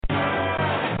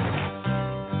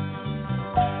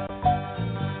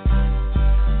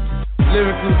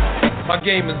Lyrically, my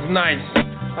game is nice.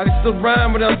 I can still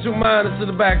rhyme without two minds to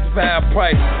the back to half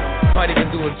price. Might even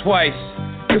do it twice.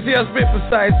 You see, I spit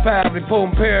precise, powerfully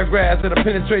potent paragraphs that'll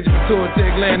penetrate your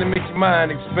pituitary gland and make your mind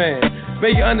expand.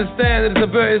 Make you understand that it's a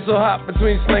very so hot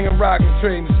between slinging rock and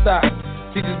trading stock.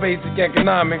 Teaches basic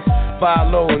economics, buy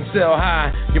low and sell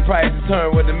high. Your price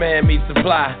determine where demand meets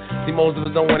supply. See, most of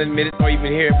us don't want to admit it or even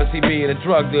hear it, but see, being a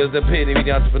drug dealer is the epitome of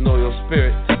the entrepreneurial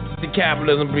spirit. See,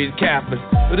 capitalism breeds capitalist.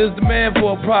 But there's demand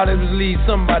for a product that leads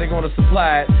somebody gonna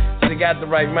supply it. So they got the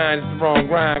right mind, it's the wrong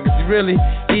grind. Cause see, really,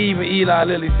 Eve and Eli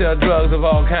Lilly sell drugs of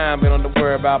all kinds. But on the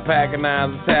word about packing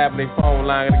knives and tapping their phone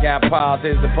line. And they got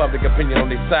politics and public opinion on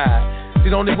their side. See,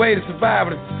 the only way to survive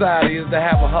in a society is to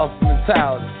have a hustle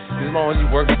mentality. As long as you're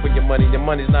working for your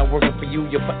money's not working for you,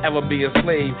 you'll forever be a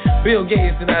slave. Bill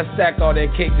Gates did not stack all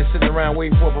that cake just sitting around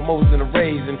waiting for a promotion and a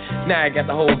raise. And now you got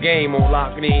the whole game on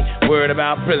lock and he ain't worried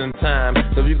about prison time.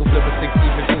 So if you can flip a 60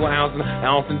 into an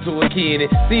ounce into a key, and it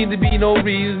seems to be no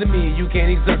reason to me you can't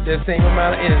exert that same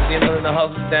amount of energy and learn to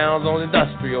hustle downs on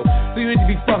industrial. So you need to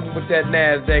be fucking with that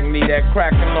NASDAQ and need that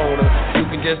cracking loaner. You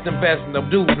can just invest in a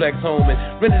duplex home and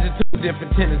rent it to two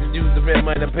different tenants and use the rent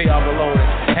money to pay off a loan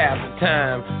at half the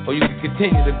time. Or you can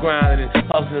continue to grind and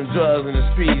hustling drugs in the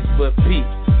streets, but Pete,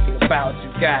 it's about you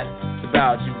got it, it's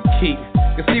about you keep.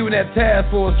 Cause see when that task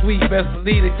force sweet, best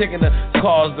believe they taking the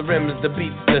cars, the rims, the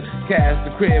beats, the cash,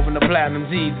 the crib, and the platinum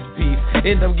Jesus piece.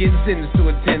 End up getting sentenced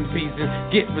to a 10-piece and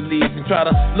get released and try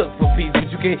to look for peace, but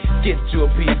you can't get you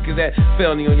a piece. Cause that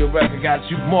felony on your record got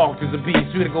you marked as a piece.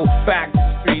 You gotta go back to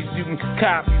the streets, you can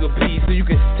copy a piece, so you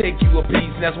can take you a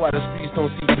piece, and that's why the streets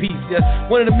don't see peace. That's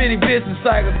one of the many vicious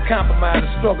cycles of compromise and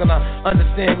struggle. And I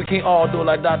understand we can't all do it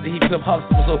like Dr. Heath Cliff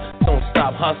Huxtable, so don't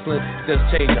stop hustling, just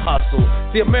change the hustle.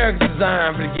 See, America's designed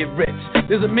for to get rich.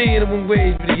 There's a million and one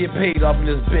ways for to get paid off in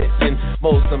this bitch, and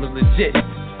most of them is legit.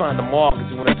 Find the market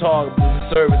you want to target, do a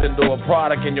service and do a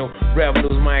product, and your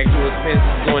revenues minus your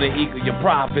expenses going to equal your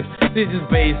profits. This is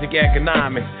basic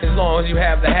economics. As long as you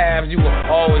have the haves, you will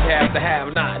always have the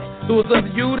have-nots. So it's up to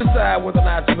you to decide whether or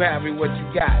not you happy with what you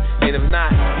got. And if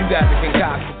not, you got the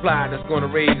concoct supply that's going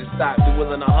to raise your stock. Be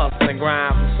willing to hustle and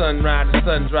grind from sunrise to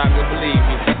sun-drop, and believe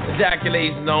me,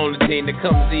 ejaculation's the only thing that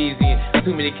comes easy. And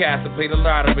too many cats have paid a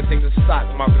lot of it, think the stock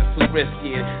market is too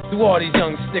risky. And through all these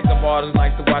young stick-up artists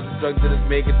like to watch the drug dealers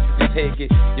make it, you can take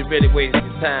it. You're really wasting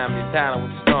your time, your talent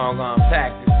with strong arm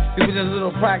tactics. If it's just a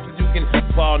little practice, you can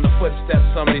follow in the footsteps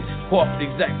of some of these corporate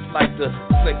execs like the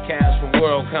slick cats from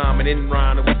WorldCom and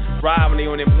Enron, who was robbing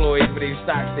their own employees for their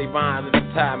stocks, they bonds, and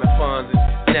retirement funds, and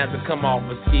have to come off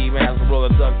a ski mask, a roll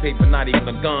of duct tape, and not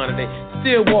even a gun, and they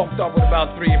still walked off with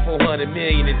about 300 or 400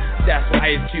 million, and that's what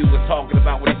Ice Cube was talking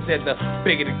about when he said the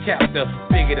bigger the cap, the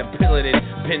bigger the pill, and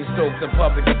pen strokes and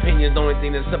public opinions, the only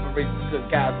thing that separates the good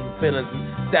guys from the villains, and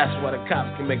that's why the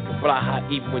cops can make the block hot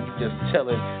even when you just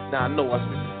chillin'. Now I know I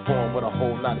spit this poem with a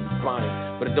whole lot of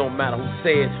blind, but it don't matter who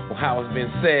said or how it's been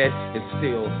said, it's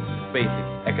still basic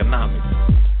economics.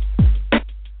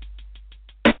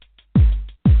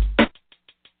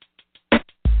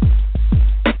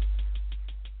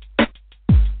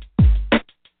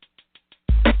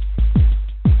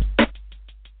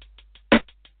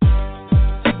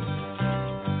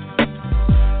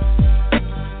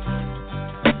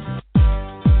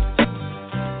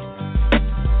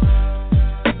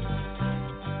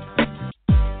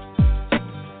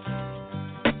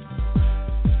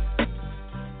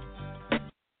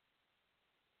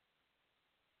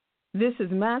 This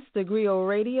is Master Griot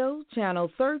Radio,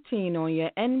 Channel 13 on your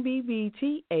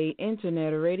NBBTA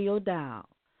Internet Radio dial.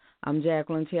 I'm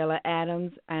Jacqueline Taylor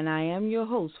Adams, and I am your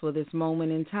host for this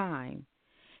moment in time.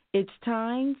 It's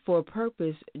time for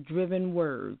purpose-driven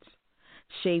words,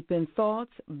 shaping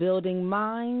thoughts, building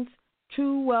minds,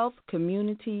 true wealth,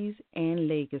 communities, and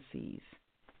legacies.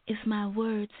 If my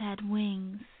words had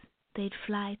wings, they'd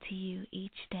fly to you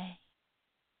each day.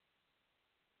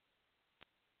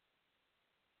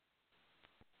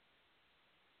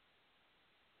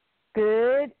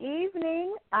 Good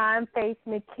evening. I'm Faith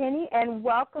McKinney, and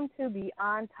welcome to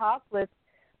BeyondTalk with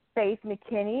Faith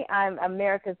McKinney. I'm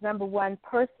America's #1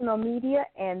 personal media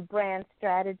and brand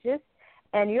strategist,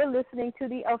 and you're listening to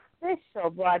the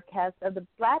official broadcast of the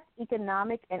Black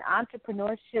Economic and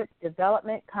Entrepreneurship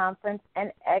Development Conference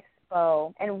and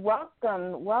Expo. And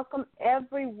welcome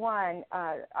everyone.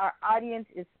 Our audience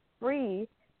is free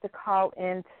to call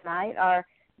in tonight. Our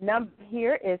number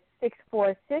here is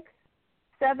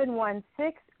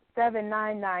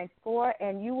 646-716-7994,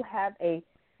 and you have a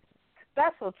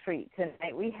special treat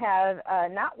tonight. We have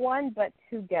not one but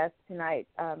two guests tonight,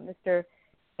 Mr.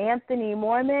 Anthony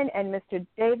Morman and Mr.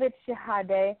 David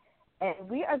Shahade, and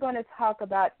we are going to talk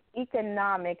about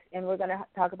economics, and we're going to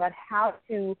talk about how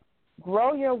to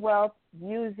grow your wealth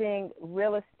using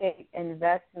real estate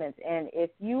investments. And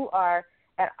if you are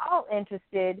at all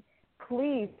interested,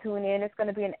 please tune in. It's going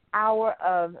to be an hour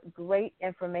of great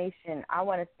information. I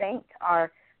want to thank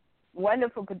our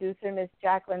wonderful producer, Ms.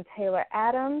 Jacqueline Taylor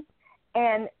Adams,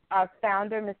 and our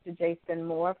founder, Mr. Jason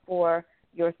Moore, for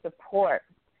your support.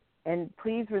 And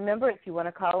please remember, if you want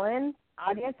to call in,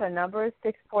 audience, our number is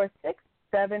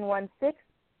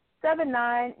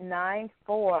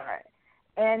 646-716-7994.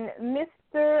 And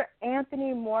Mr.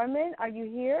 Anthony Morman, are you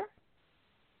here?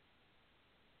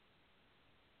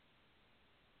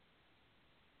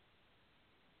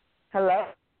 Hello?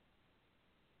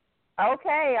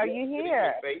 Okay, are you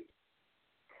here?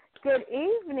 Good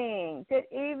evening. Good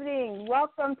evening.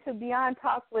 Welcome to Beyond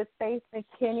Talk with Faith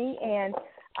McKinney. And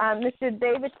Mr.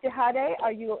 David Shahade,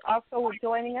 are you also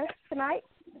joining us tonight?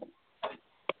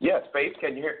 Yes, Faith,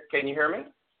 can you hear me?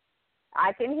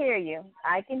 I can hear you.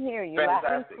 Fantastic.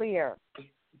 Loud and clear.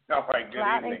 All right, good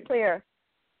Loud evening. and clear.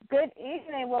 Good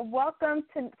evening. Well, welcome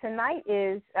tonight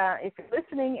is, if you're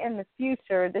listening in the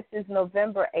future, this is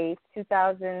November 8th,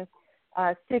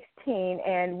 2016,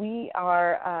 and we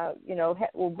are,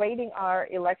 we're waiting our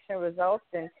election results.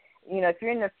 And, if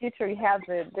you're in the future, you have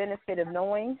the benefit of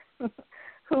knowing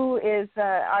who is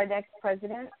our next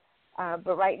president.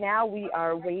 But right now we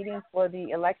are waiting for the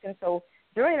election. So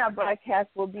during our broadcast,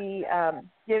 we'll be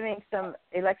giving some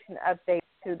election updates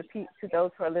to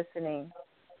those who are listening.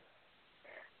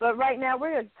 But right now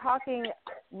we're talking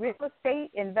real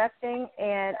estate investing,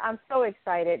 and I'm so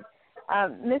excited.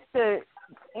 Mr.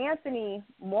 Anthony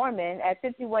Morman, at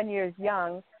 51 years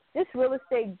young, this real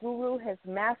estate guru has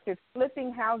mastered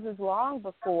flipping houses long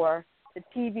before the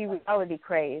TV reality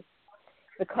craze.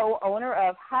 The co-owner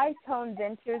of High Tone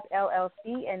Ventures,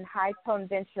 LLC, and High Tone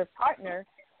Venture partner,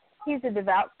 he's a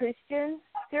devout Christian,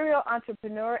 serial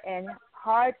entrepreneur, and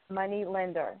hard money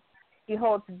lender. He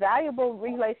holds valuable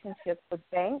relationships with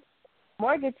banks,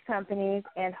 mortgage companies,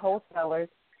 and wholesalers,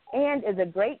 and is a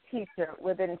great teacher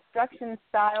with an instruction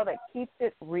style that keeps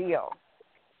it real.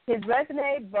 His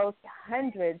resume boasts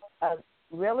hundreds of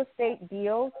real estate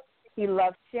deals. He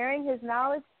loves sharing his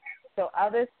knowledge so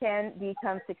others can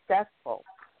become successful.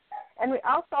 And we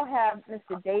also have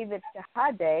Mr. David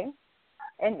Shahade,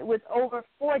 and with over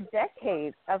 4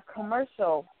 decades of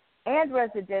commercial and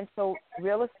residential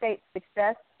real estate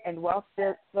success and wealth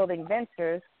building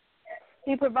ventures,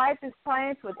 he provides his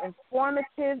clients with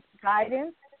informative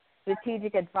guidance,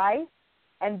 strategic advice,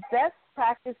 and best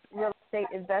practice real estate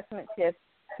investment tips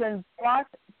to embark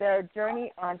their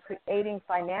journey on creating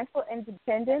financial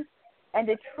independence and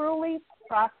a truly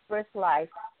prosperous life,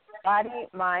 body,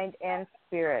 mind, and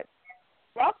spirit.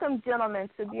 Welcome, gentlemen,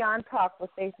 to Beyond Talk with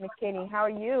Faith McKinney. How are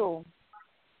you?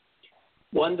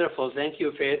 Wonderful. Thank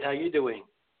you, Faith. How are you doing?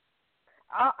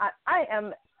 I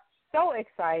am so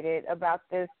excited about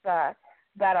this,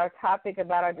 about our topic,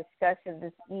 about our discussion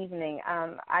this evening.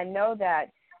 I know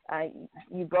that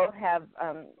you both have,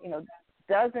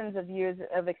 dozens of years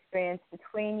of experience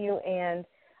between you, and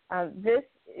this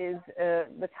is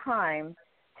the time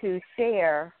to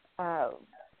share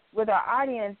with our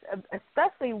audience,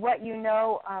 especially what you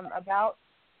know about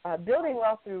building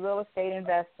wealth through real estate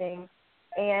investing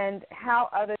and how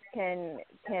others can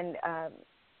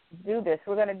do this.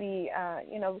 We're going to be,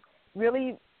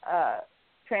 really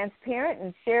transparent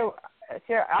and share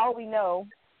all we know.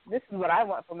 This is what I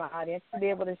want from my audience, to be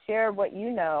able to share what you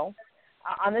know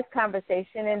on this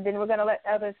conversation, and then we're going to let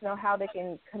others know how they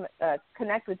can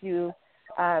connect with you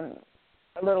a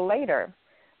little later.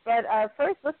 But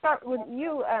first, let's start with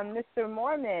you, Mr.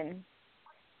 Morman.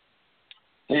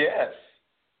 Yes.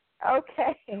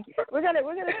 Okay, we're gonna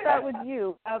start with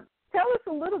you. Tell us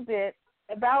a little bit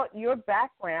about your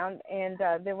background, and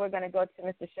then we're going to go to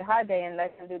Mr. Shahade and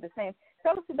let him do the same.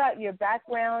 Tell us about your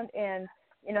background and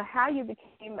how you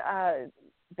became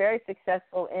very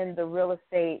successful in the real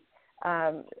estate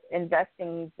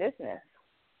investing business.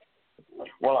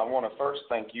 Well, I want to first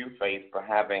thank you, Faith, for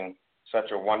having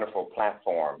such a wonderful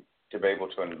platform to be able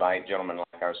to invite gentlemen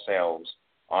like ourselves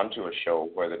onto a show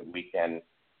where that we can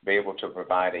be able to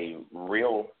provide a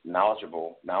real knowledge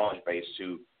base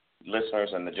to listeners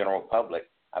and the general public.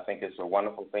 I think it's a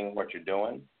wonderful thing what you're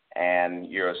doing, and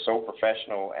you're so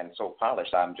professional and so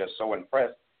polished. I'm just so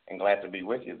impressed and glad to be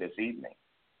with you this evening.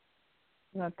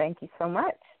 Well, thank you so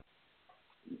much.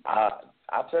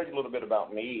 I'll tell you a little bit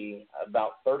about me.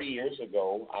 About 30 years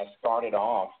ago, I started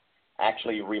off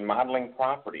actually remodeling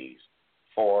properties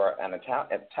for an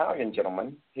Italian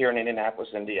gentleman here in Indianapolis,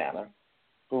 Indiana,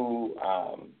 who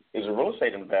is a real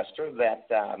estate investor that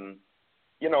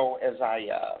as I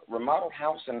remodeled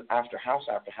house after house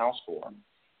for him,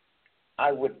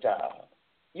 I would,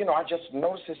 I just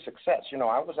noticed his success.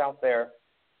 I was out there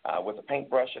with a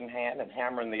paintbrush in hand and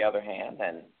hammer in the other hand,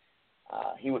 and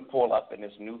he would pull up in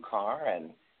his new car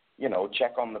and,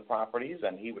 check on the properties,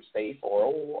 and he would stay for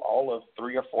all of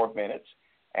 3 or 4 minutes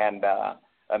and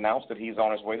announce that he's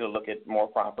on his way to look at more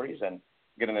properties and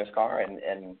get in his car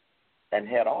and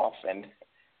head off. And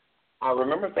I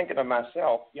remember thinking to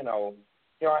myself,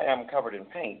 here I am covered in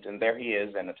paint, and there he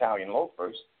is in Italian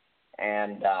loafers.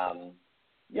 And,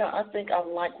 I think I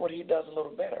like what he does a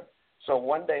little better. So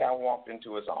one day I walked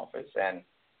into his office, and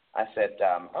I said,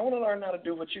 I want to learn how to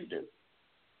do what you do.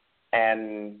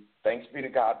 And thanks be to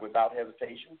God, without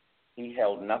hesitation, he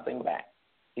held nothing back.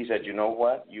 He said, you know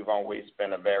what, you've always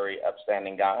been a very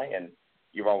upstanding guy, and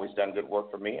you've always done good work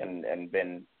for me and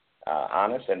been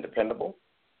honest and dependable.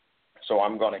 So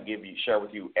I'm going to share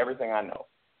with you everything I know.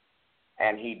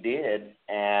 And he did,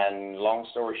 and long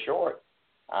story short,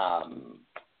 I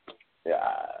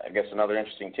guess another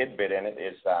interesting tidbit in it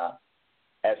is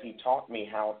as he taught me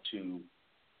how to,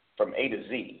 from A to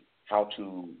Z, how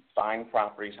to find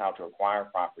properties, how to acquire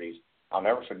properties, I'll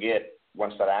never forget,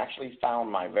 once that I actually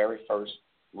found my very first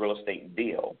real estate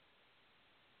deal,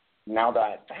 now that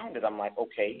I found it, I'm like,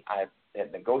 okay, I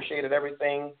had negotiated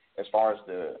everything as far as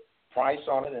the price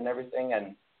on it and everything,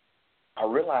 and I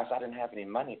realized I didn't have any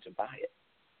money to buy it.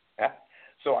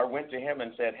 So I went to him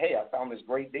and said, hey, I found this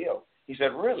great deal. He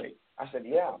said, really? I said,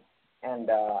 yeah. And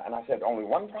I said, only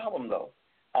one problem, though.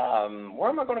 Where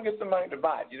am I going to get the money to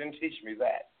buy it? You didn't teach me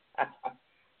that.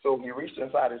 So he reached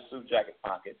inside his suit jacket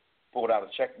pocket, pulled out a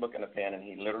checkbook and a pen, and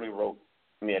he literally wrote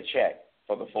me a check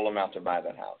for the full amount to buy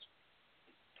that house,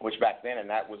 which back then, and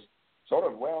that was sort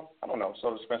of, I don't know,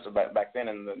 sort of expensive back then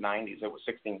in the 90s. It was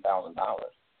 $16,000.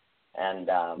 And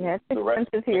it's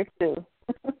expensive here, too.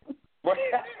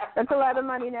 That's a lot of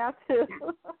money now, too.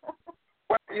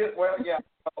 Well,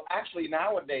 actually,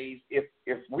 nowadays, if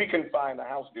we can find a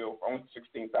house deal for only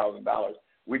 $16,000,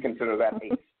 we consider that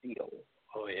a steal.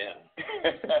 Oh, yeah.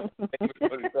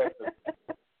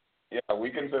 Yeah, we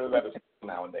consider that a steal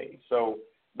nowadays. So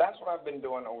that's what I've been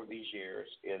doing over these years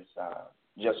is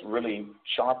just really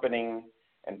sharpening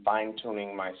and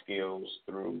fine-tuning my skills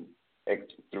through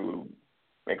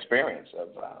experience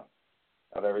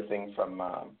of everything from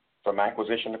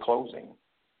acquisition to closing.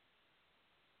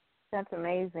 That's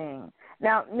amazing.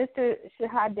 Now, Mr.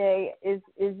 Shahade, is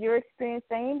your experience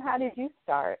same? How did you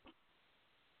start?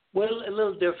 Well, a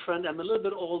little different. I'm a little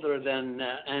bit older than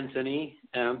Anthony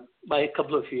by a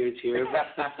couple of years here.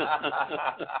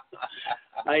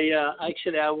 I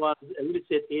was a real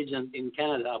estate agent in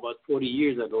Canada about 40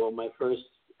 years ago. My first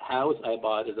house I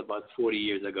bought is about 40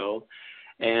 years ago.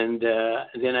 And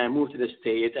then I moved to the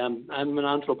state. I'm an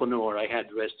entrepreneur. I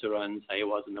had restaurants. I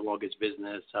was in the mortgage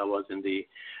business. I was in the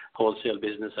wholesale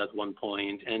business at one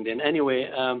point. And then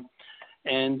anyway, I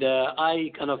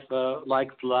kind of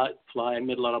like fly. I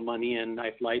made a lot of money, and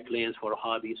I fly planes for a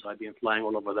hobby. So I've been flying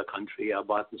all over the country. I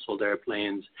bought and sold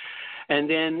airplanes. And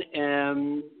then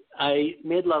I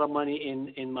made a lot of money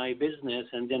in my business,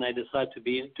 and then I decided to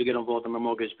get involved in my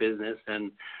mortgage business,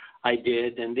 and I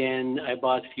did. And then I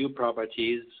bought a few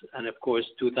properties, and of course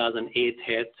 2008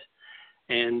 hit.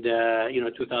 And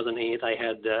 2008 I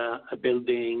had a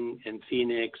building in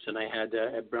Phoenix, and I had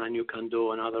a brand new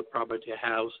condo, another property, a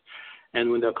house.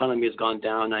 And when the economy has gone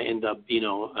down, I end up,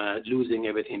 losing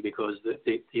everything because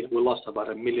we lost about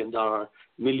 $1 million, $1.25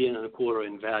 million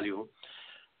in value,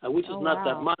 which is not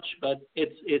that much, but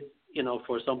it's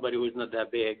for somebody who's not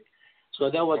that big. So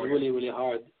that was really, really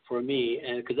hard for me,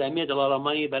 and because I made a lot of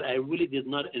money, but I really did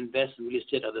not invest in real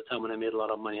estate at the time when I made a lot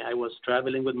of money. I was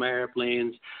traveling with my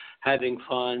airplanes, having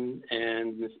fun,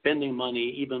 and spending money,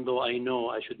 even though I know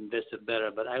I should invest it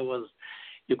better. But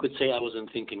you could say I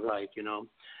wasn't thinking right,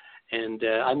 And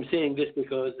I'm saying this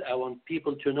because I want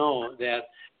people to know that,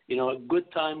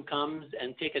 good time comes,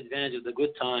 and take advantage of the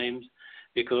good times,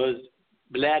 because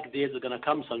black days are going to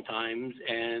come sometimes,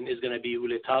 and it's going to be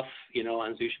really tough, and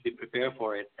so you should be prepared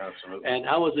for it. Absolutely. And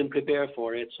I wasn't prepared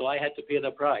for it, so I had to pay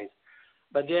the price.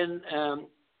 But then,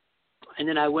 and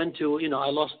then I went to, I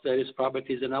lost these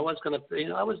properties, and I was kind of,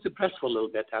 I was depressed for a little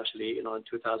bit, actually, in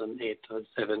 2008,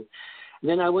 2007.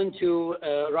 Then I went to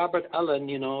Robert Allen,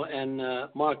 and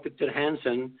Mark Victor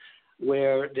Hansen,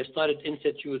 where they started an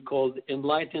institute called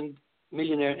Enlightened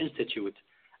Millionaire Institute.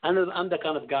 And I'm the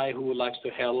kind of guy who likes to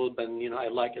help, and I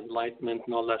like enlightenment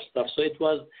and all that stuff. So it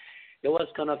was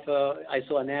kind of I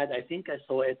saw an ad. I think I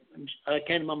saw it. I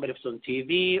can't remember if it was on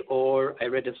TV or I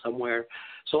read it somewhere.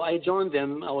 So I joined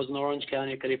them. I was in Orange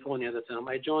County, California at the time.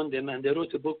 I joined them, and they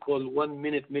wrote a book called 1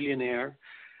 Minute Millionaire.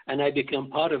 and I became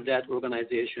part of that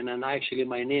organization. And actually,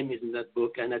 my name is in that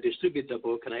book, and I distribute the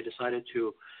book, and I decided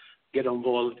to get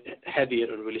involved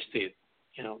heavier in real estate,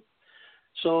 you know.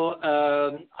 So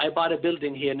I bought a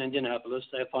building here in Indianapolis.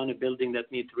 I found a building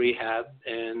that needs rehab,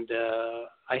 and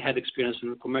I had experience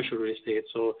in commercial real estate.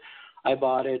 So I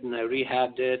bought it, and I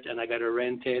rehabbed it, and I got it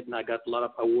rented, and I got a lot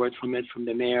of awards from it from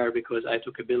the mayor because I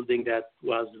took a building that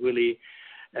was really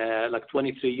like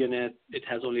 23 units. It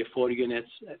has only 4 units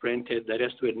rented. The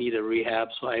rest of it needed rehab,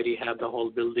 so I rehabbed the whole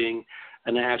building,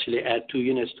 and I actually add 2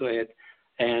 units to it.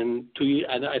 And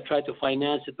I tried to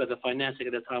finance it, but the financing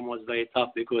at the time was very tough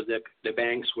because the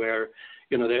banks were,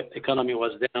 you know, the economy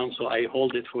was down. So I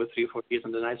held it for 3-4 years,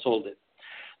 and then I sold it.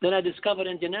 Then I discovered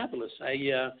Indianapolis.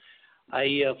 I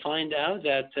find out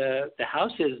that the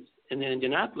houses in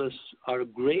Indianapolis are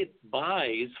great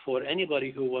buys for anybody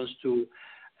who wants to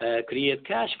create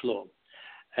cash flow.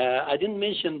 I didn't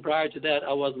mention prior to that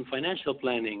I was in financial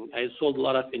planning. I sold a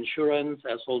lot of insurance.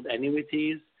 I sold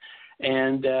annuities.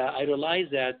 And I realized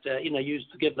that, I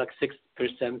used to get like 6%,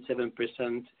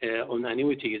 7% on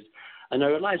annuities. And I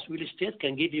realized real estate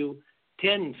can give you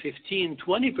 10, 15,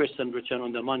 20% return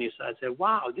on the money. So I said,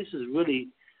 wow, this is really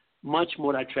much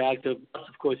more attractive.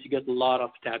 Of course, you get a lot of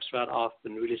tax write-off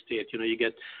in real estate. You know, you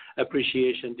get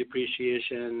appreciation,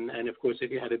 depreciation, and of course,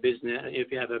 if you have a business,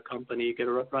 if you have a company, you get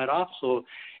a write-off. So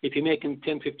if you're making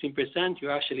 10, 15%,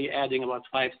 you're actually adding about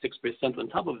 5, 6% on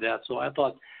top of that. So I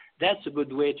thought that's a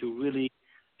good way to really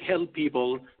help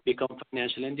people become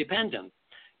financially independent.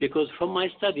 Because from my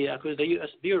study, across the U.S.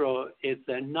 Bureau, it's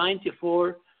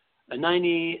 96%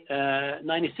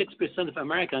 of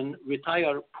Americans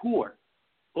retire poor.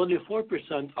 Only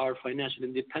 4% are financially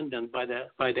independent by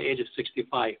the age of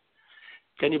 65.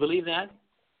 Can you believe that?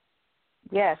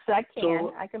 Yes, I can.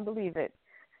 So, I can believe it.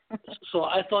 So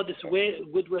I thought this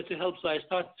good way to help. So I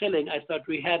start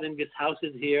rehabbing these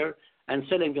houses here and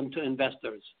selling them to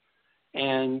investors,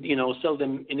 and sell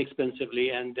them inexpensively.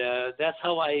 And that's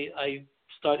how I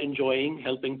start enjoying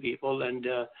helping people. And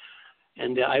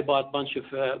I bought a bunch of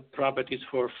properties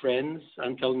for friends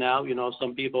until now.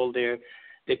 Some people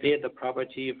they paid the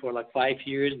property for like 5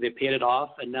 years, they paid it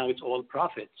off, and now it's all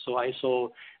profit. So I saw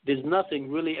there's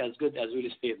nothing really as good as real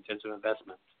estate in terms of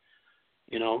investment,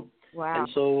 Wow. And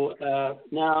so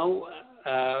now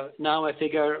I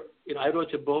figure, I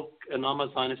wrote a book on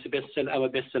Amazon. It's I'm a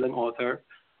best-selling author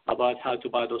about how to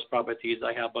buy those properties.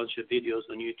 I have a bunch of videos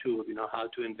on YouTube, how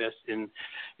to invest in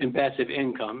passive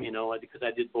income, because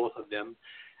I did both of them.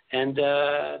 And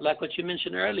like what you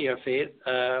mentioned earlier, Faith,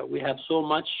 we have so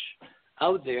much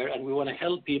out there, and we want to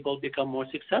help people become more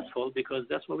successful because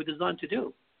that's what we're designed to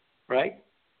do, right?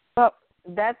 Well,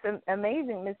 that's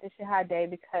amazing, Mr. Shahade,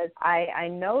 because I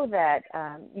know that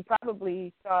you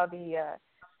probably saw the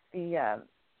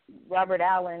Robert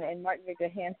Allen and Martin Victor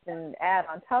Hansen ad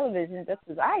on television just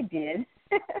as I did.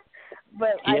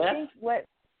 But yeah. I think what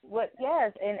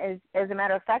yes, and as a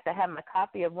matter of fact, I have my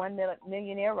copy of One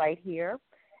Millionaire right here.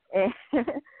 And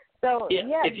so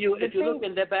yeah, if you look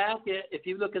in the back,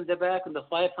 in the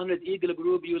 500 Eagle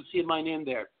group, you'll see my name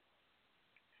there.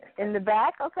 In the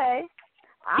back, okay.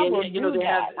 I will do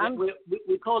that.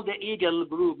 We call the Eagle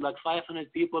group, like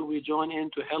 500 people we join in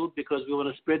to help because we want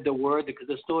to spread the word, because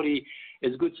the story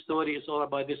is a good story. It's all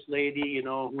about this lady,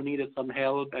 who needed some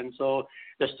help. And so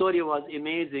the story was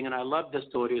amazing, and I loved the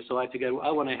story. So I figured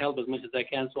I want to help as much as I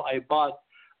can. So I bought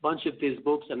a bunch of these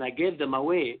books, and I gave them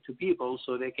away to people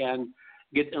so they can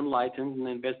get enlightened and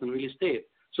invest in real estate.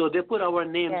 So they put our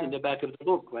names in the back of the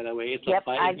book, by the way. It's yep,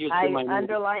 I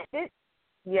underlined it.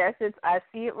 Yes, I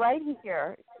see it right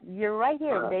here. You're right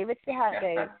here, David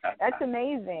Shahade. That's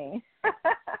amazing.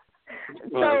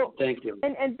 Well, thank you.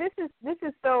 And this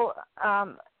is so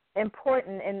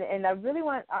important, and I really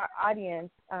want our audience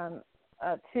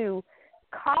to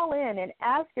call in and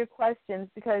ask your questions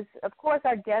because, of course,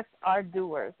 our guests are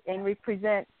doers, and they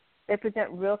present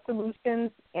real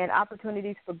solutions and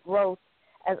opportunities for growth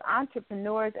as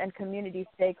entrepreneurs and community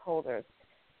stakeholders.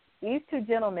 These two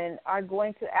gentlemen are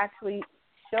going to actually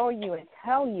show you and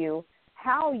tell you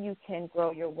how you can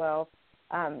grow your wealth.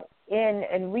 And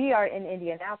we are in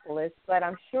Indianapolis, but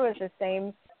I'm sure the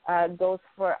same goes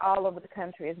for all over the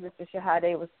country. As Mr.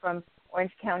 Shahade was from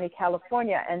Orange County,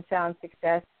 California, and found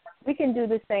success, we can do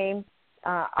the same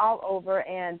all over.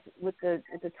 And with the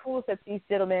tools that these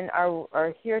gentlemen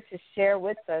are here to share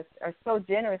with us, are so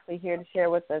generously here to share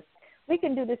with us, we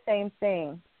can do the same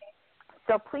thing.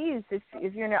 So please, if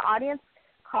you're in the audience,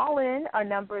 call in. Our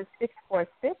number is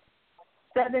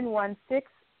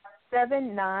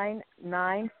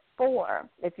 646-716-7994.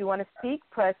 If you want to speak,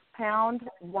 press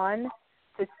 #1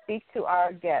 to speak to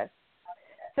our guest.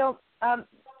 So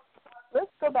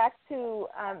let's go back to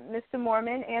Mr.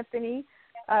 Morman, Anthony.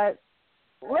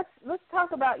 Let's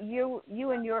talk about you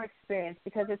and your experience,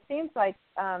 because it seems like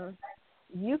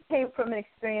you came from an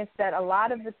experience that a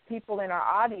lot of the people in our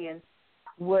audience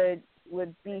would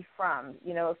be from.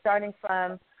 Starting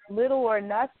from little or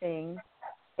nothing,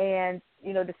 and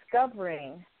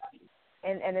discovering,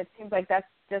 and it seems like that's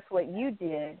just what you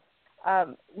did.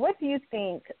 What do you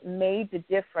think made the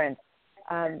difference,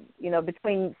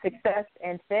 between success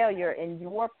and failure in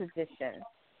your position?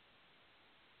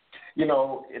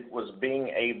 It was being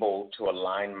able to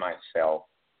align myself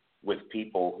with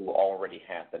people who already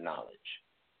had the knowledge.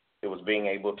 It was being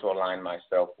able to align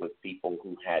myself with people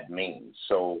who had means.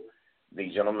 So the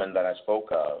gentleman that I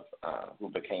spoke of, who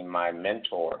became my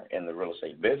mentor in the real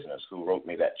estate business, who wrote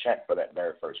me that check for that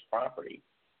very first property,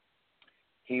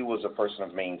 he was a person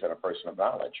of means and a person of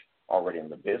knowledge already in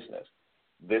the business.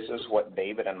 This is what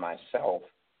David and myself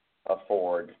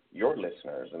afford your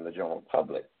listeners and the general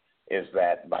public, is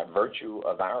that by virtue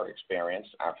of our experience,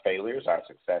 our failures, our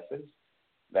successes,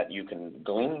 that you can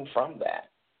glean from that.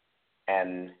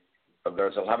 And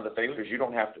there's a lot of the failures you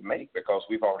don't have to make because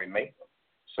we've already made them.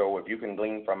 So if you can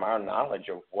glean from our knowledge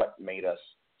of what made us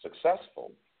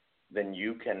successful, then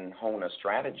you can hone a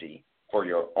strategy for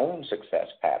your own success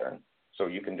pattern, so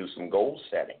you can do some goal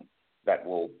setting that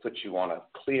will put you on a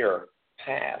clear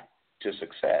path to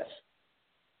success.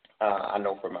 I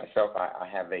know for myself, I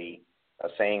have a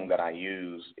saying that I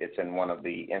use. It's in one of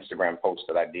the Instagram posts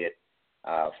that I did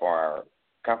for our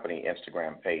company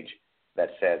Instagram page that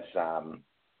says,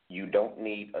 you don't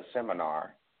need a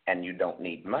seminar and you don't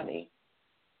need money.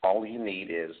 All you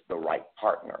need is the right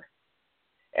partner.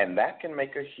 And that can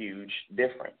make a huge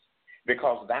difference,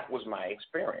 because that was my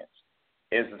experience,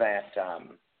 is that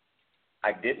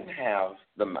I didn't have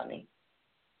the money.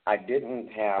 I didn't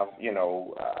have,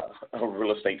 a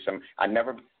real estate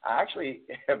seminar. I actually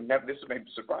have never, this may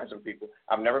surprise some people,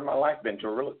 I've never in my life been to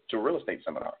a real estate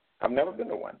seminar. I've never been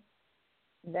to one.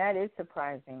 That is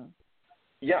surprising.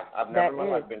 Yeah, I've never in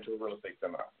my life been to a real estate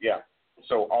seminar. Yeah.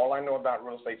 So all I know about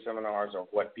real estate seminars are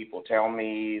what people tell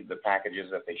me, the packages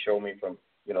that they show me from,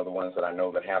 the ones that I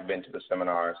know that have been to the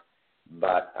seminars.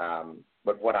 But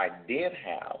what I did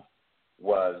have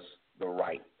was the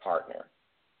right partner.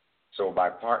 So by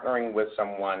partnering with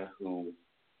someone who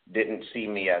didn't see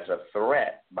me as a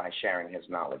threat by sharing his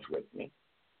knowledge with me,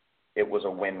 it was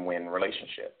a win-win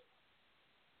relationship.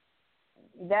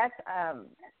 That's,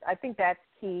 I think that's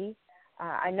key.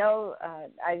 I know,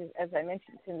 as I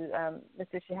mentioned to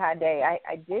Mr. Shahade,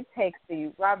 I did take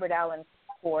the Robert Allen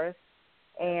course,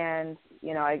 and,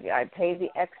 I paid the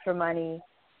extra money.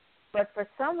 But for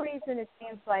some reason, it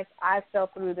seems like I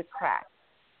fell through the cracks.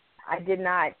 I did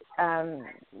not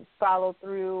follow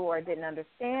through or didn't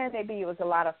understand. Maybe it was a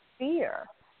lot of fear.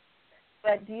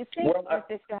 But do you think,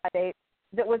 Mr. Shahade,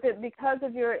 that was it because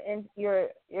of your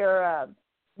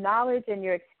knowledge and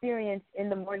your experience in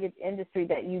the mortgage industry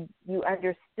that you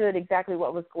understood exactly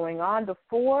what was going on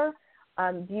before?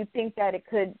 Do you think that it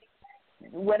could,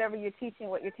 whatever you're teaching,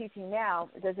 what you're teaching now,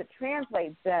 does it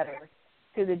translate better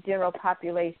to the general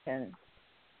population?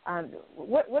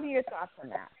 What are your thoughts on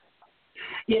that?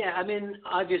 Yeah,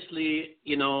 obviously,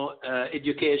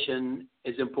 education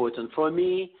is important. For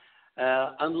me,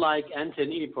 unlike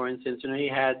Anthony, for instance, he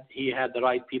had the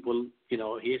right people.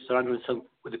 He surrounded himself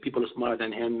with the people smarter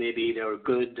than him. Maybe they were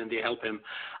good and they help him.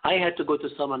 I had to go to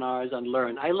seminars and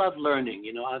learn. I love learning.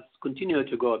 I've continued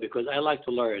to go because I like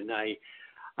to learn.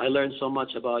 I learned so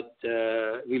much about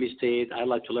real estate. I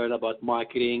like to learn about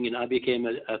marketing. I became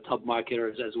a top marketer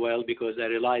as well, because I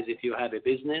realized if you have a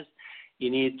business, you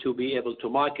need to be able to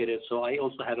market it. So I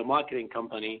also had a marketing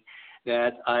company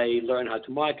that I learned how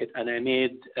to market, and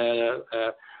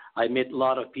I met a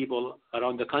lot of people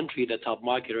around the country, the top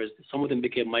marketers. Some of them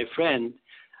became my friends.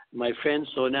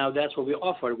 So now that's what we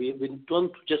offer. We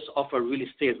don't just offer real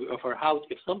estate. We offer how,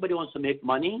 if somebody wants to make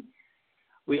money,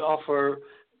 we offer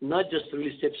not just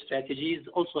real estate strategies,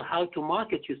 also how to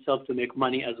market yourself to make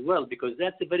money as well, because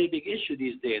that's a very big issue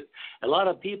these days. A lot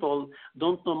of people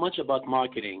don't know much about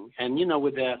marketing, and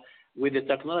with the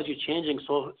technology changing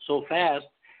so fast,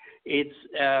 it's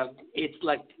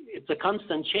a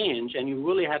constant change, and you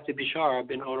really have to be sharp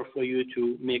in order for you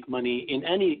to make money in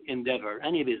any endeavor,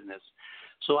 any business.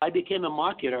 So I became a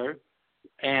marketer,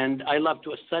 and I love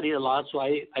to study a lot. So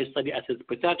I study asset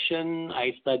protection.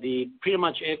 I study pretty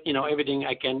much everything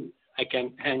I can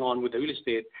hang on with the real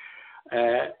estate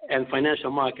and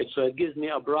financial markets. So it gives me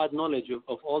a broad knowledge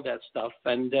of all that stuff,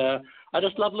 and I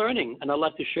just love learning, and I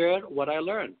love to share what I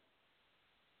learn.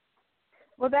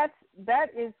 Well, that's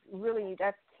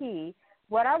key.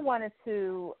 What I wanted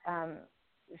to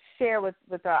share with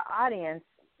our audience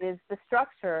is the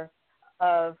structure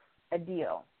of a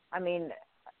deal. I mean,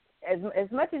 as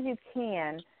much as you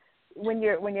can, when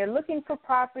you're looking for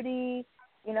property,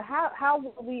 you know, how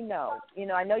will we know? You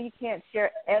know, I know you can't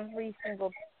share every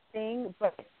single thing,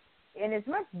 but in as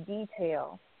much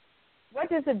detail, what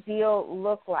does a deal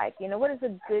look like? You know, what is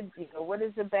a good deal? What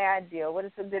is a bad deal? What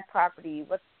is a good property?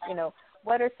 What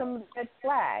are some of the red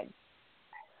flags?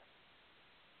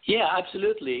 Yeah,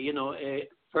 absolutely. You know,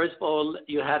 first of all,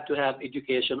 you have to have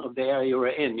education of the area you're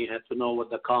in. You have to know what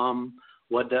the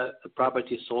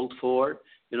property is sold for.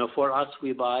 You know, for us,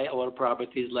 we buy our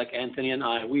properties, like Anthony and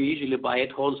I, we usually buy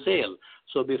it wholesale.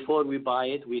 So before we buy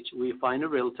it, we find a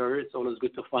realtor. It's always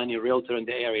good to find a realtor in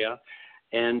the area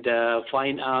and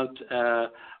find out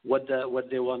what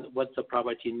they want, what the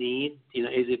property needs. You know,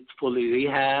 is it fully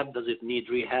rehab? Does it need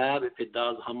rehab? If it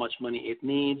does, how much money it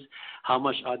needs? How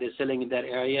much are they selling in that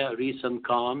area? Recent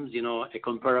comps, you know, a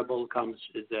comparable comes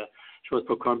is short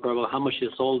for comparable. How much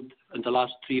is sold in the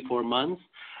last 3-4 months?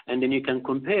 And then you can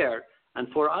compare. And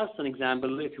for us, an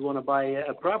example, if you want to buy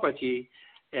a property,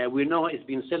 we know it's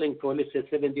been selling for, let's say,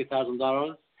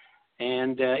 $70,000,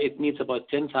 and it needs about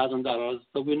 $10,000.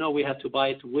 So we know we have to buy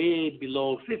it way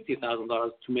below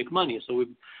 $50,000 to make money. So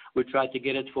we try to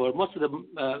get it for most of the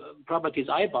properties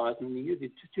I bought, and you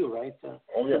did too, right? From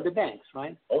the banks,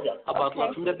 right? Oh, yeah. About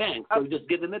lot from the bank. So just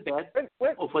give them a bet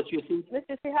of what you think.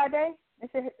 Mr. Shahade,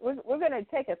 we're going to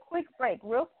take a quick break,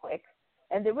 real quick.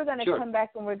 And then we're going to come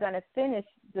back and we're going to finish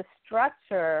the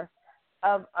structure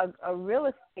of a real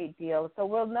estate deal. So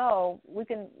we'll know, we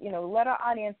can, you know, let our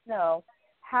audience know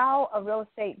how a real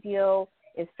estate deal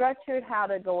is structured, how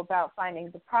to go about finding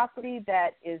the property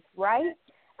that is right.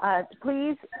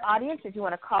 Please, audience, if you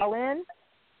want to call in,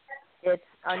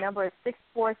 our number is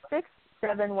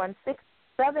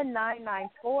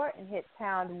 646-716-7994 and hit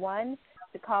 #1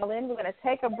 to call in. We're going to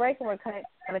take a break and we're going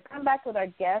to come back with our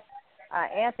guests.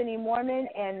 Anthony Morman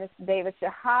and Mr. David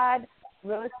Shahad,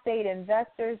 real estate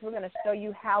investors. We're going to show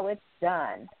you how it's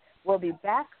done. We'll be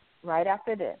back right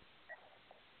after this.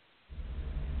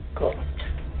 Cool.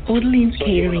 L.E.A.R.N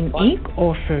Catering Inc.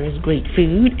 offers great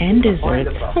food and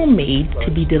desserts homemade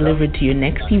to be delivered to your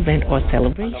next event or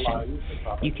celebration.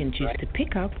 You can choose to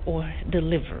pick up or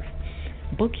deliver.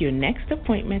 Book your next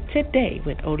appointment today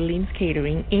with L.E.A.R.N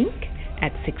Catering Inc.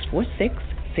 at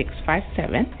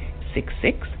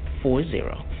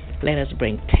 646-657-6640. Let us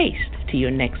bring taste to your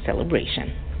next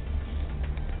celebration.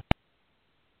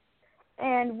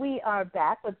 And we are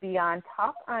back with Beyond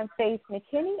Talk. I'm Faith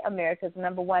McKinney, America's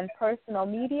 #1 personal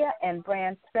media and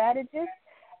brand strategist.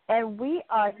 And we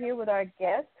are here with our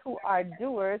guests who are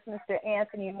doers, Mr.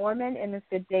 Anthony Morman and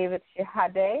Mr. David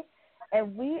Shahade.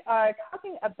 And we are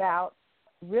talking about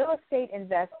real estate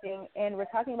investing, and we're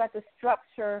talking about the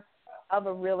structure of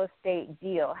a real estate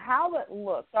deal, how it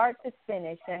looks, start to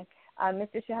finish. And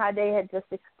Mr. Shahade had just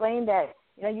explained that,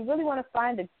 you know, you really want to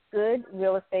find a good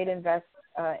real estate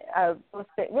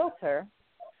realtor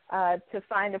to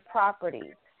find a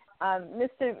property.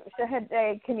 Mr.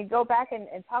 Shahade, can you go back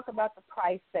and talk about the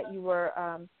price that you were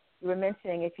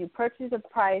mentioning? If you purchase a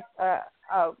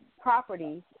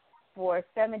property for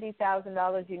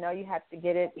 $70,000, you know you have to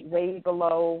get it way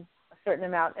below a certain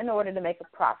amount in order to make a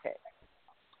profit.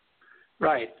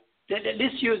 Right.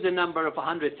 Let's use the number of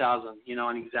 100,000, you know,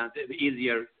 an example, the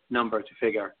easier number to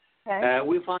figure. Okay.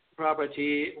 We find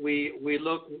property, we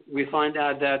find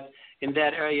out that in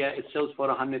that area it sells for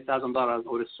 $100,000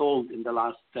 or is sold in the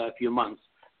last few months.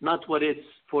 Not what it's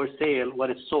for sale, what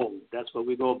it's sold. That's what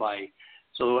we go by.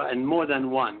 So, and more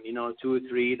than one, you know, 2,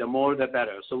 3, the more the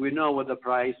better. So we know what the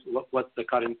price, what the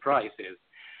current price is.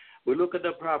 We look at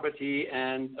the property,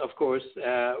 and of course,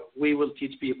 we will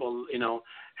teach people, you know,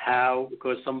 how,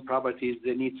 because some properties,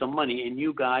 they need some money. A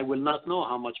new guy will not know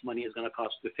how much money is going to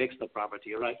cost to fix the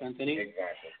property, right, Anthony?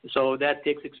 Exactly. So that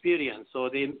takes experience. So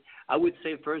I would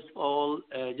say, first of all,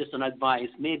 just an advice,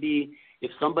 maybe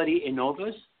if somebody, a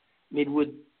novice, maybe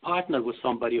would partner with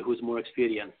somebody who's more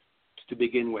experienced to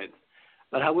begin with.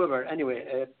 But however,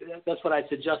 anyway, that's what I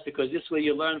suggest, because this way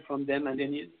you learn from them and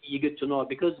then you get to know.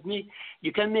 Because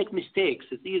you can make mistakes.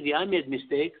 It's easy. I made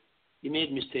mistakes. You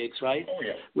made mistakes, right? Oh,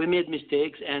 yeah. We made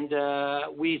mistakes, and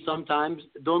we sometimes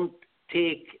don't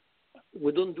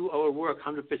do our work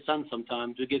 100%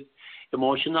 sometimes. We get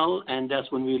emotional, and that's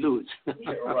when we lose.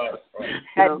 Right.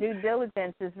 That due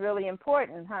diligence is really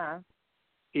important, huh?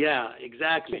 Yeah,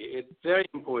 exactly. It's very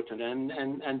important.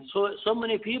 And so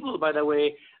many people, by the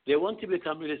way, they want to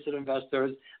become real estate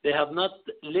investors. They have not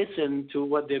listened to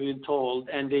what they've been told,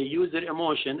 and they use their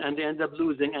emotion, and they end up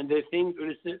losing, and they think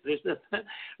real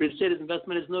estate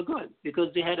investment is no good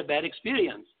because they had a bad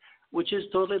experience. which is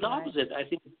totally the opposite. I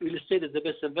think real estate is the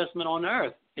best investment on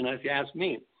earth, if you ask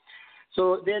me.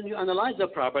 So then you analyze the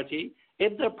property.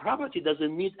 If the property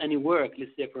doesn't need any work,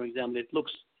 let's say, for example, it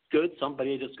looks good,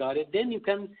 somebody just got it, then you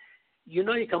can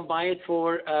buy it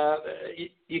for,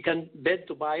 you can bid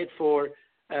to buy it for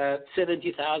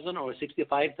 $70,000 or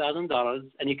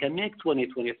 $65,000, and you can make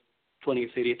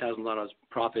 $30,000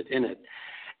 profit in it.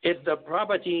 If the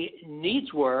property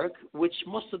needs work, which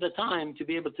most of the time, to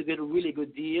be able to get a really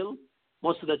good deal,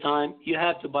 most of the time you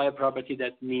have to buy a property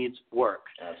that needs work.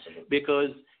 Absolutely. Because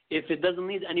if it doesn't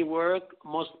need any work,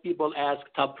 most people ask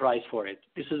top price for it.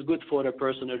 This is good for a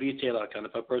person, a retailer, kind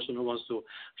of a person who wants to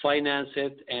finance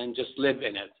it and just live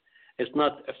in it. It's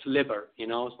not a flipper,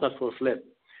 it's not for flip.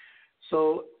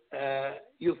 So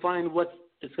you find what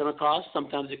it's going to cost.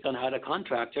 Sometimes you can hire a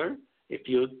contractor if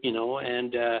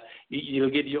and you'll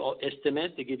give you an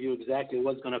estimate. They give you exactly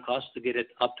what's going to cost to get it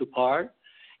up to par.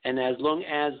 And as long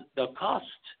as the cost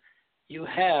you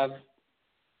have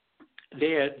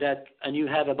there and you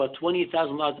have about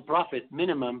 $20,000 of profit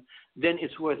minimum, then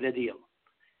it's worth the deal.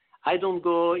 I don't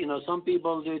go, some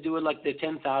people, they do it like the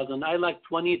 $10,000. I like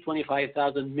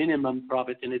 $20,000-$25,000 minimum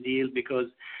profit in a deal, because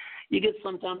you get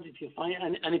sometimes if you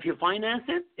finance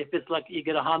it, if it's like you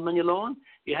get a hard money loan,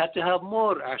 you have to have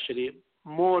more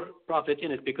profit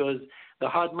in it, because the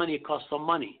hard money costs some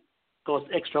money, costs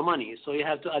extra money. So you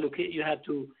have to allocate. You have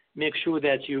to make sure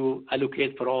that you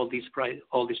allocate for all these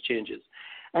changes,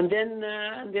 and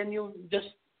then you just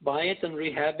buy it and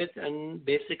rehab it and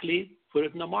basically put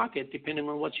it in the market, depending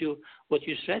on what your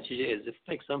strategy is. If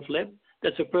fix and flip,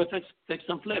 that's a perfect fix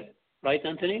and flip. Right,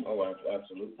 Anthony? Oh,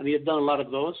 absolutely. And you've done a lot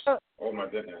of those? Oh my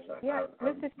goodness. Yeah,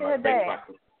 Mr. Shinaday.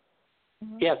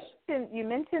 Yes. You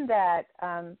mentioned that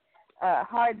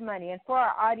hard money. And for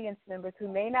our audience members who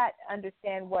may not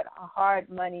understand what a hard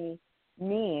money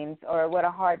means or what a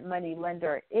hard money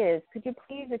lender is, could you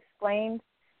please explain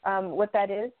what that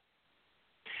is?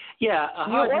 Yeah, a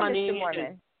hard money. Mr.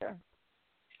 Morman. Sure.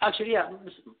 Actually, yeah,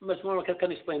 Ms. Morman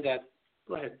can explain that.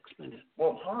 Go ahead, explain it.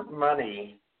 Well, hard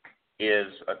money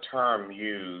is a term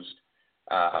used,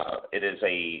 it is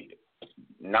a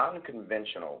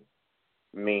non-conventional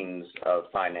means of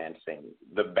financing.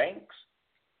 The banks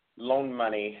loan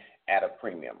money at a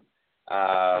premium.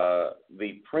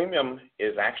 The premium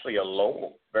is actually a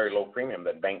very low premium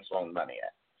that banks loan money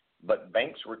at. But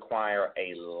banks require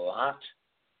a lot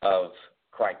of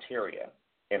criteria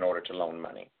in order to loan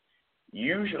money.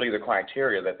 Usually the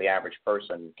criteria that the average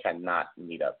person cannot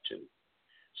meet up to.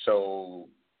 So,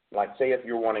 like, say if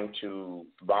you're wanting to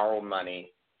borrow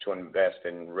money to invest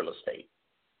in real estate,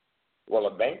 well,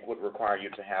 a bank would require you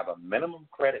to have a minimum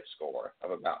credit score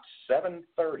of about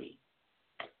 730.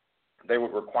 They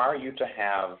would require you to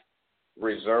have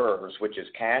reserves, which is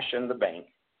cash in the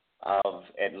bank, of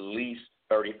at least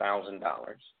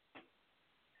 $30,000.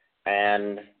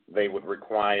 And they would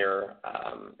require,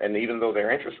 and even though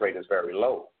their interest rate is very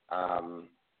low,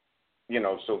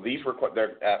 so these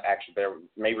they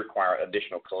may require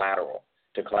additional collateral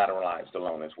to collateralize the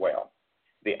loan as well.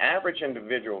 The average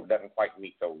individual doesn't quite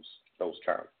meet those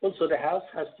terms. Well, so the house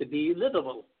has to be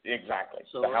livable. Exactly.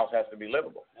 So the house has to be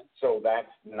livable. So that's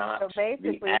not. So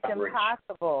basically, it's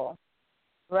impossible.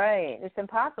 Right. It's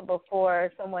impossible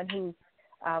for someone who's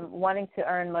wanting to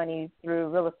earn money through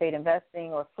real estate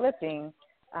investing or flipping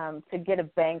to get a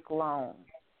bank loan.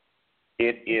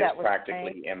 It is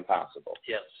practically impossible.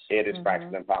 Yes. It is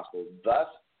practically impossible. Thus,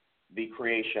 the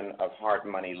creation of hard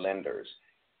money lenders.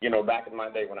 Back in my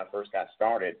day when I first got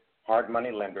started, hard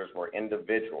money lenders were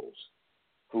individuals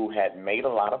who had made a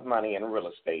lot of money in real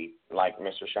estate, like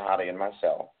Mr. Shahade and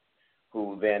myself,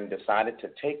 who then decided to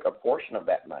take a portion of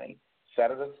that money,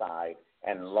 set it aside,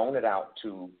 and loan it out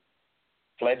to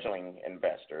fledgling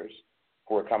investors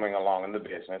who were coming along in the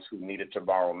business who needed to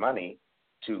borrow money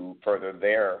to further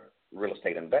their real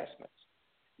estate investments.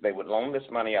 They would loan this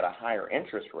money at a higher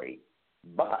interest rate,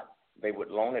 but they would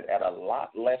loan it at a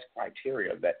lot less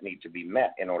criteria that need to be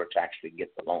met in order to actually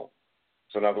get the loan.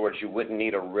 So in other words, you wouldn't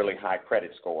need a really high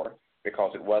credit score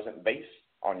because it wasn't based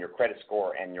on your credit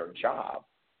score and your job.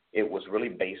 It was really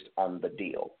based on the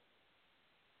deal.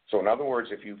 So in other words,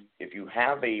 if you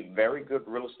have a very good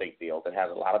real estate deal that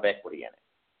has a lot of equity in it,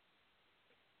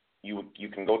 you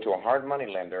can go to a hard money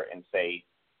lender and say,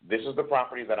 this is the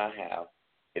property that I have.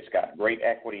 It's got great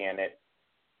equity in it.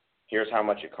 Here's how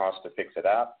much it costs to fix it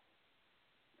up.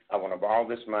 I want to borrow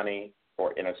this money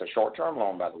and it's a short-term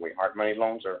loan, by the way. Hard money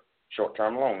loans are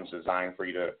short-term loans designed for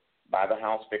you to buy the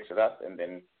house, fix it up, and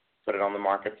then put it on the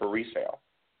market for resale.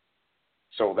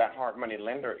 So that hard money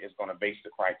lender is going to base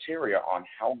the criteria on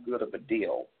how good of a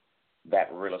deal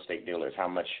that real estate deal is, how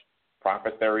much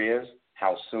profit there is,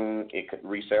 how soon it could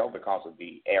resell because of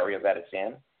the area that it's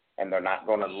in, and they're not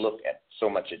going to look at so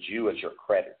much at you as your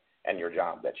credit and your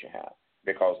job that you have,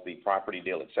 because the property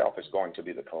deal itself is going to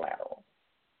be the collateral.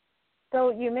 So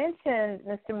you mentioned,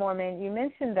 Mr. Morman, you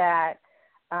mentioned that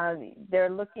they're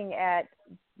looking at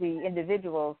the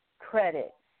individual's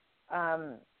credit.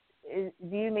 Do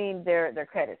you mean their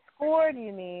credit score? Do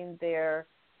you mean their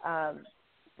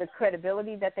the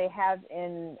credibility that they have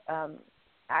in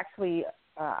actually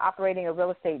operating a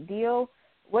real estate deal?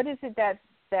 What is it that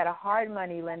a hard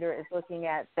money lender is looking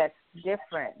at that's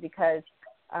different? Because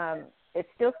it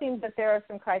still seems that there are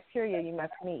some criteria you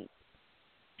must meet.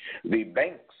 The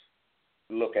banks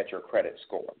look at your credit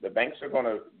score. The banks are going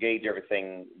to gauge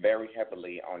everything very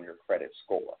heavily on your credit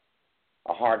score.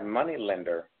 A hard money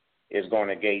lender is going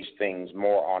to gauge things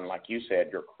more on, like you said,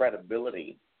 your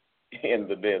credibility in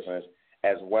the business,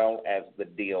 as well as the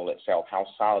deal itself, how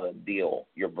solid a deal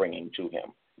you're bringing to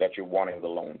him that you're wanting the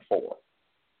loan for.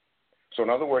 So in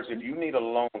other words, if you need a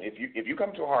loan, if you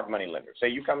come to a hard money lender, say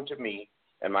you come to me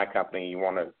and my company, you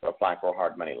want to apply for a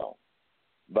hard money loan,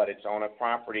 but it's on a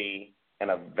property in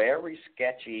a very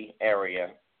sketchy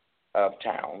area of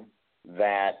town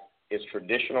that is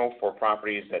traditional for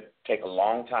properties that take a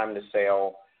long time to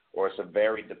sell, or it's a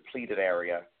very depleted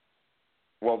area,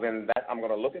 well, then I'm going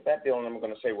to look at that deal and I'm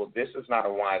going to say, well, this is not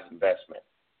a wise investment.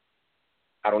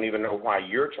 I don't even know why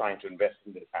you're trying to invest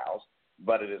in this house,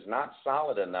 but it is not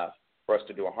solid enough for us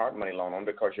to do a hard money loan on,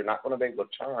 because you're not going to be able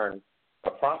to turn a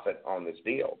profit on this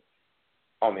deal.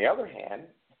 On the other hand,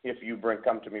 if you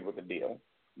come to me with a deal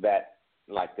that,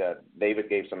 like David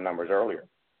gave some numbers earlier,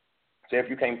 say if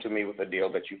you came to me with a deal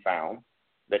that you found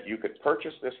that you could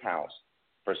purchase this house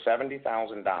for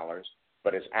 $70,000,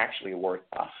 but it's actually worth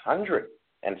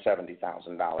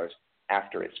 $170,000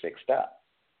 after it's fixed up.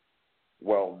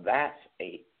 Well, that's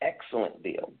an excellent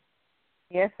deal.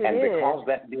 Yes, it is. And because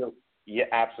that deal, yeah,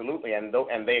 absolutely, and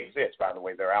they exist, by the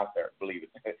way, they're out there, believe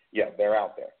it. Yeah, they're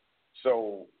out there.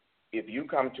 So if you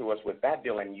come to us with that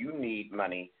deal and you need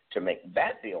money to make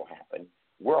that deal happen,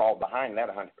 we're all behind that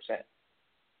 100%.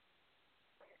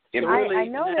 I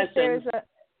know that there's a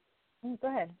 – go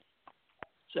ahead.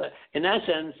 So in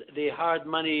essence, the hard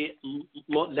money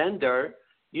lender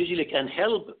usually can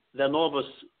help the novice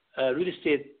real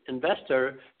estate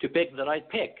investor to pick the right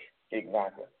pick.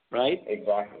 Exactly. Right?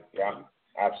 Exactly. Yeah,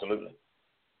 absolutely.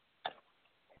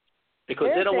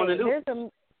 Because they don't want to lose.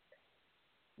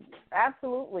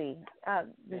 Absolutely.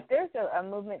 There's a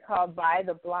movement called Buy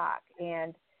the Block,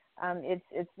 and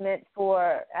it's meant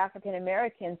for African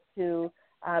Americans to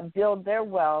build their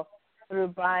wealth through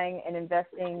buying and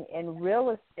investing in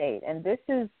real estate. And this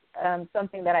is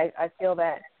something that I feel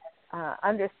that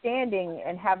understanding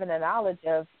and having a knowledge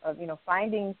of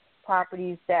finding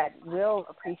properties that will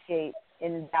appreciate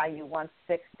in value once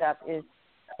fixed up is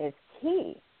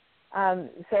key.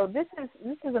 So this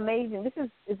is amazing. This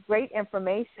is great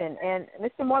information. And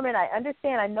Mr. Morman, I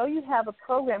understand. I know you have a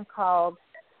program called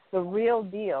The Real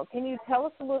Deal. Can you tell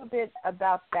us a little bit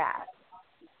about that?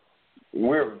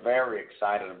 We're very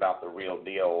excited about The Real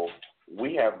Deal.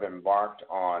 We have embarked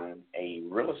on a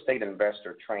real estate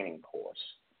investor training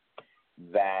course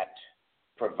that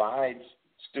provides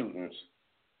students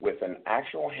with an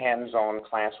actual hands-on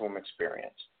classroom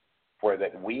experience, where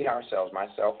that we ourselves,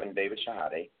 myself and David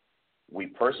Shahade, we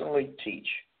personally teach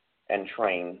and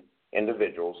train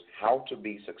individuals how to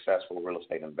be successful real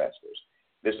estate investors.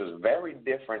 This is very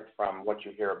different from what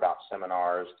you hear about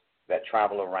seminars that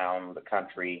travel around the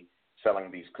country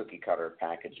selling these cookie-cutter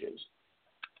packages.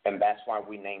 And that's why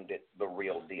we named it The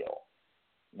Real Deal.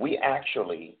 We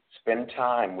actually spend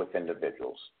time with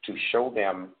individuals to show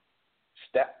them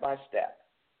step by step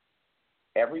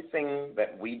everything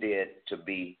that we did to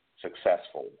be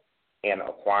successful in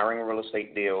acquiring real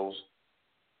estate deals,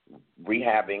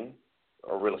 rehabbing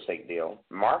a real estate deal,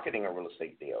 marketing a real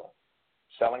estate deal,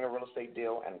 selling a real estate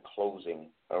deal, and closing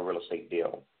a real estate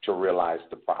deal to realize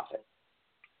the profit.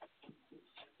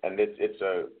 And it's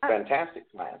a fantastic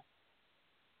plan.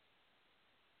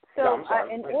 So,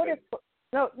 I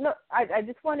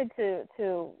just wanted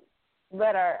to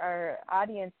let our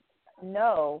audience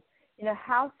know,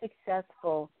 how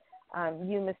successful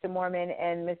you, Mr. Morman,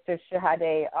 and Mr.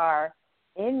 Shahade are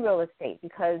in real estate,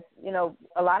 because,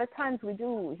 a lot of times we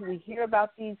hear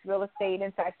about these real estate.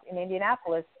 In fact, in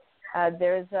Indianapolis,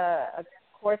 there's a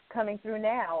course coming through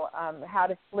now, how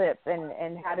to flip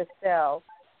and how to sell,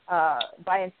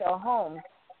 buy and sell homes.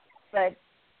 But,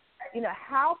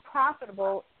 how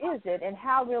profitable is it, and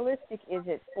how realistic is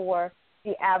it for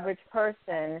the average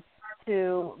person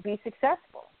to be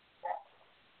successful?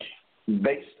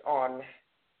 Based on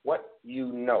what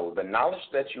you know, the knowledge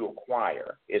that you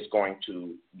acquire is going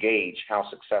to gauge how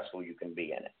successful you can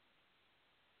be in it.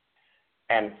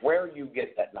 And where you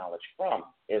get that knowledge from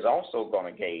is also going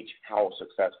to gauge how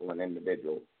successful an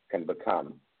individual can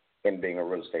become in being a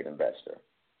real estate investor.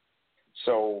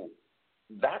 So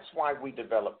that's why we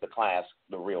developed the class,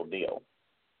 The Real Deal.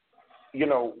 You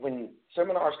know, when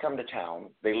seminars come to town,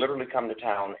 they literally come to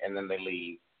town and then they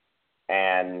leave.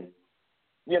 And,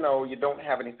 you know, you don't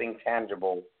have anything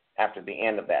tangible after the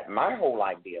end of that. My whole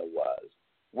idea was,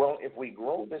 well, if we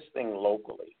grow this thing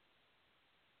locally,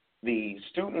 the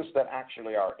students that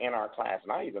actually are in our class,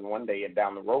 and I even one day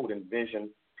down the road envision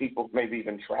people maybe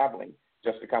even traveling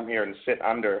just to come here and sit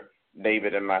under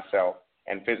David and myself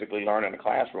and physically learn in a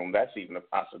classroom. That's even a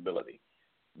possibility.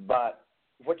 But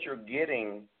what you're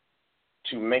getting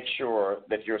to make sure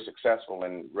that you're successful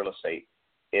in real estate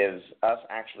is us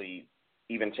actually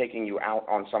even taking you out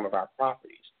on some of our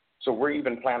properties. So we're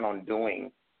even planning on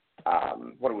doing,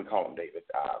 what do we call them, David?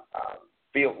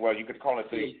 Field, well, you could call it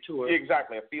field tour.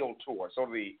 Exactly, a field tour. So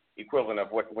the equivalent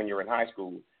of what when you're in high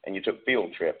school and you took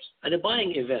field trips. And a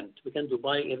buying event. We can do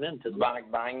buying event as well.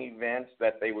 Buying events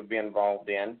that they would be involved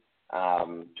in,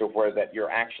 to where that you're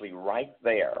actually right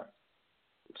there,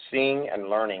 seeing and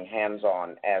learning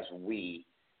hands-on as we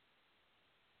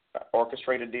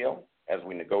orchestrate a deal, as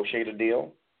we negotiate a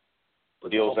deal,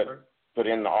 deals that put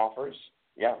in the offers,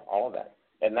 all of that.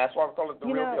 And that's why we call it the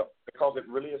real deal, because it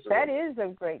really is. That is a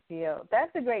great deal.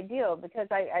 That's a great deal because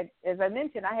I as I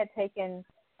mentioned, I had taken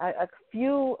a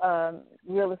few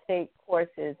real estate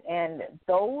courses, and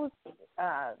those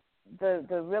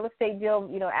the real estate deal,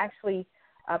 you know, actually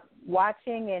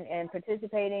watching and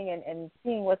participating and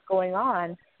seeing what's going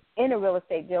on in a real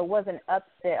estate deal was an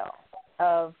upsell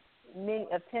of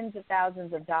tens of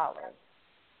thousands of dollars.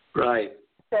 Right.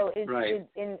 So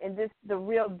in this, the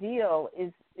real deal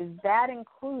is that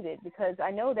included? Because I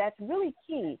know that's really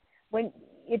key. When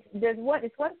it's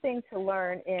one thing to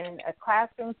learn in a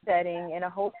classroom setting in a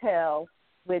hotel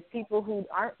with people who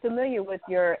aren't familiar with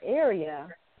your area.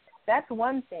 That's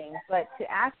one thing, but to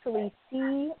actually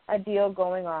see a deal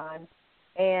going on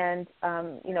and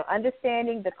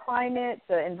understanding the climate,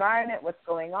 the environment, what's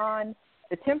going on,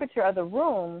 the temperature of the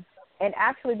room, and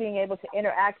actually being able to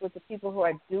interact with the people who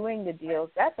are doing the deals,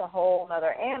 that's a whole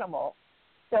other animal.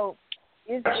 So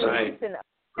is this an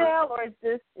upsell or is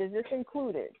this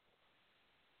included?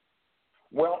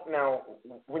 Well, now,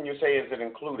 when you say is it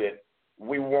included,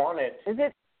 we wanted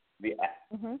the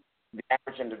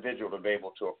average individual to be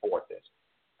able to afford this.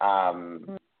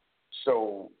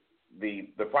 So the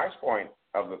price point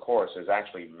of the course is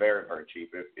actually very, very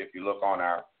cheap. If you look on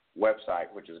our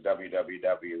website, which is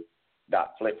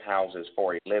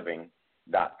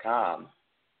www.fliphouses4aliving.com,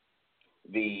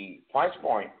 the price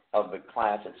point of the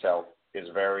class itself is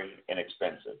very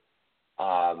inexpensive.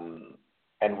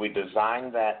 And we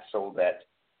designed that so that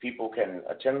people can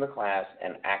attend the class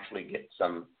and actually get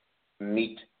some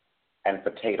meat and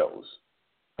potatoes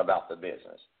about the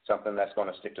business, something that's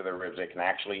going to stick to their ribs. They can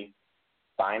actually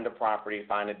find a property,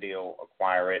 find a deal,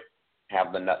 acquire it,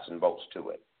 have the nuts and bolts to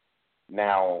it.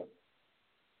 Now,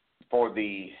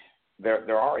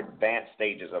 there are advanced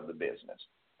stages of the business.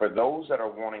 For those that are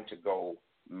wanting to go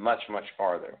much, much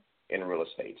farther in real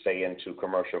estate, say into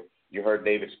commercial, you heard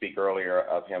David speak earlier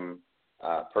of him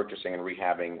purchasing and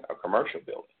rehabbing a commercial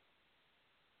building.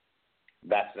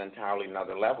 That's an entirely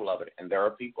another level of it. And there are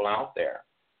people out there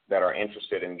that are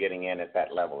interested in getting in at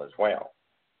that level as well.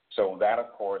 So that,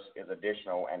 of course, is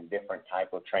additional and different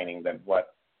type of training than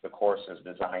what the course is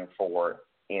designed for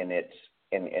in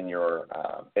your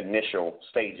initial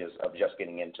stages of just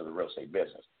getting into the real estate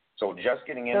business. So just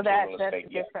getting into real estate. So that's a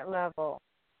different level.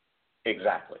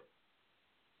 Exactly.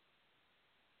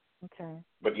 Okay.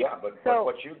 But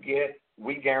what you get,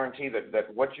 we guarantee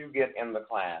that what you get in the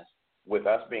class with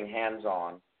us being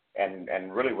hands-on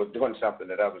and really with doing something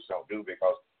that others don't do,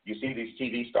 because you see these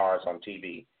TV stars on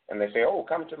TV and they say, oh,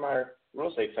 come to my real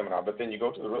estate seminar, but then you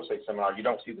go to the real estate seminar, you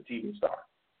don't see the TV star.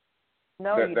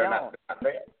 No, you don't. They're not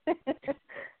there.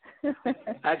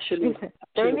 Actually,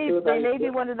 they may be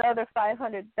one of the other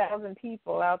 500,000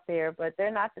 people out there, but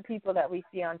they're not the people that we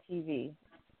see on TV.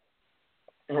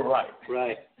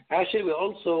 Right. Actually, we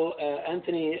also,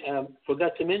 Anthony,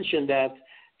 forgot to mention that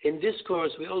in this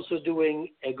course, we're also doing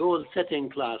a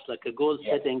goal-setting class, like a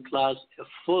goal-setting class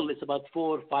full. It's about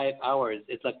 4 or 5 hours.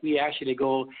 It's like we actually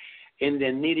go in the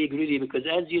nitty-gritty because,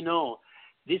 as you know,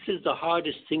 this is the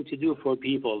hardest thing to do for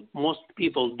people. Most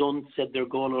people don't set their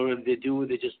goal, or if they do,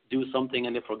 they just do something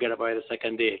and they forget about it the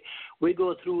second day. We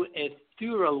go through a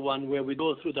thorough one where we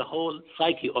go through the whole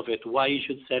psyche of it, why you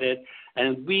should set it,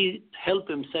 and we help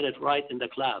them set it right in the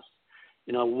class.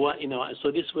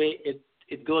 So this way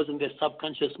it goes in their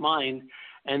subconscious mind,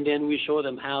 and then we show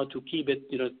them how to keep it,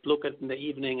 look at it in the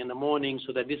evening and the morning,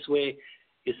 so that this way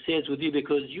it stays with you,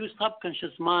 because your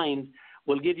subconscious mind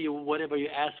will give you whatever you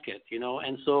ask it,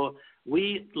 and so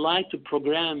we like to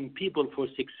program people for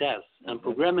success, and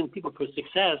programming people for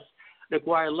success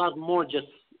require a lot more just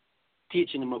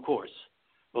teaching them a course,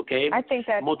 okay? I think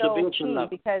that's motivation so key level.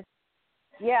 Because,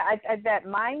 that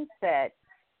mindset,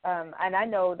 and I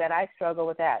know that I struggle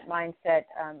with that mindset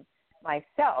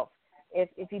myself.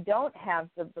 If you don't have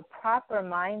the proper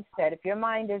mindset, if your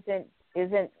mind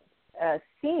isn't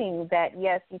seeing that,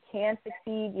 yes, you can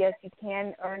succeed, yes, you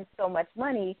can earn so much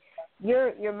money,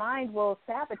 your mind will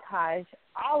sabotage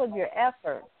all of your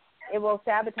efforts. It will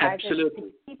sabotage it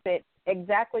to keep it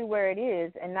exactly where it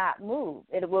is and not move.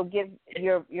 It will give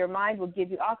your mind will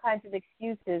give you all kinds of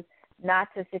excuses not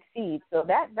to succeed. So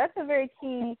that's a very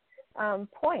key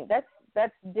point.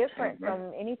 That's different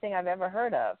from anything I've ever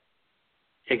heard of.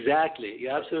 Exactly.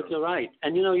 You're absolutely right.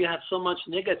 And, you have so much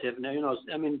negative. Now,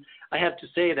 I have to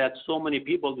say that so many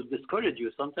people will discourage you.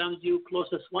 Sometimes you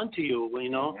closest one to you,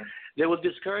 they will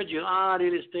discourage you.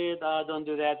 Real estate, don't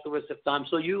do that, it's a waste of time.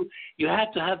 So you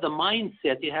have to have the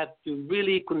mindset. You have to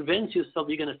really convince yourself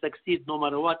you're going to succeed no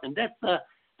matter what. And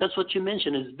that's what you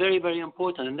mentioned. It's very, very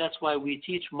important. And that's why we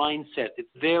teach mindset.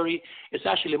 It's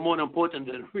actually more important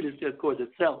than the real estate course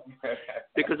itself.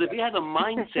 Because if you have a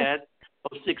mindset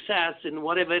of success in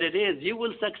whatever it is, you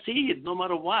will succeed no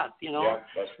matter what, Yeah,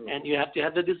 that's true. And you have to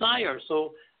have the desire.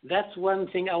 So that's one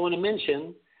thing I want to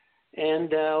mention.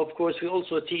 And, of course, we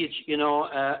also teach,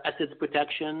 asset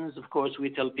protections. Of course,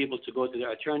 we tell people to go to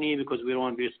their attorney because we don't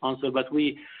want to be responsible. But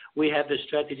we have the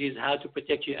strategies how to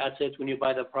protect your assets when you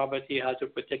buy the property, how to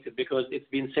protect it, because it's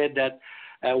been said that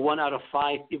 1 out of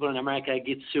 5 people in America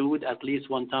get sued at least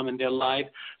one time in their life.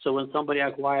 So when somebody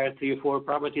acquires 3 or 4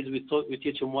 properties, we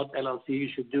teach them what LLC you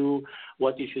should do,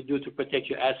 what you should do to protect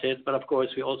your assets. But, of course,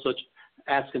 we also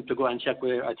ask them to go and check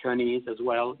with their attorneys as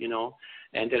well,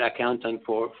 and their accountant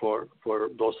for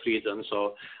those reasons.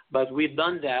 So, but we've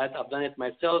done that. I've done it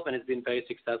myself, and it's been very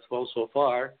successful so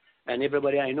far. And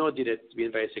everybody I know did it. It's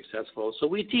been very successful. So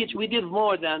we give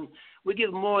more than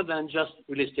just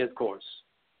real estate course.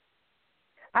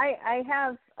 I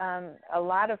have a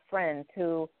lot of friends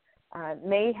who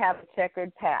may have a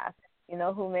checkered past,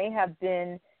 who may have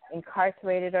been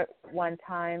incarcerated at one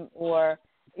time, or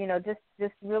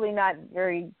just really not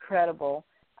very credible,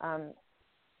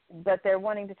 but they're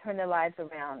wanting to turn their lives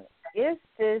around. Is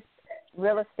this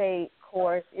real estate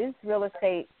course, is real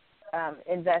estate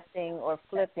investing or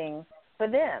flipping for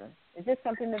them? Is this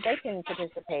something that they can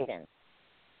participate in?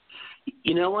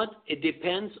 You know what? It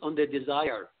depends on the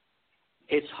desire.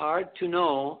 It's hard to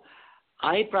know.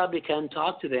 I probably can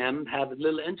talk to them, have a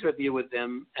little interview with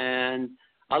them, and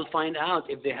I'll find out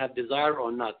if they have desire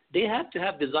or not. They have to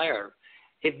have desire.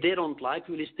 If they don't like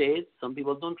real estate, some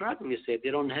people don't like real estate.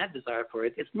 They don't have desire for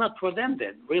it. It's not for them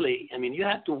then, really. You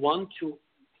have to want to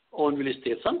own real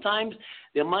estate. Sometimes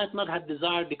they might not have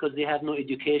desire because they have no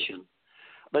education.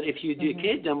 But if you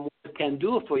educate them what it can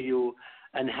do for you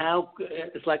and how,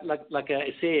 it's like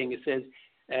a saying. It says,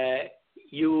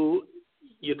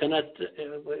 you cannot,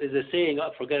 is a saying, I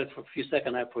forgot it for a few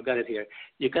seconds, I forgot it here.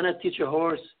 You cannot teach a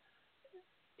horse,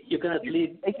 you cannot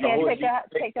lead a horse. You can't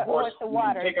take a horse to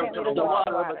water. You can't lead the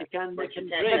water, but you can make him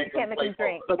drink. But you can't make him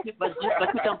drink. But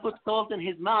you can put salt in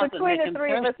his mouth Between and make him thirsty. the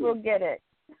three of us, we'll get it.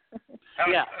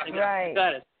 Yeah, right.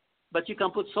 Got it. But you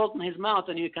can put salt in his mouth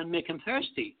and you can make him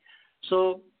thirsty.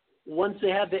 So once they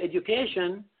have the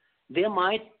education, they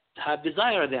might have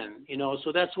desire then,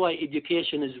 So that's why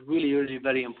education is really, really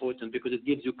very important, because it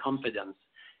gives you confidence.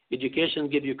 Education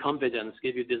gives you confidence,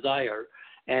 gives you desire.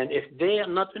 And if they are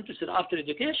not interested after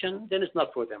education, then it's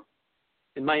not for them,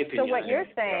 in my opinion. So what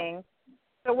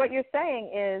you're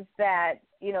saying is that,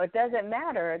 it doesn't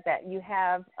matter that you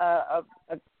have a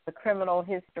criminal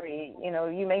history.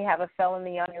 You may have a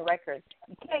felony on your record.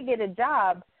 You can't get a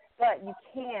job, but you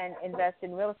can invest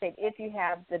in real estate if you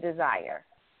have the desire.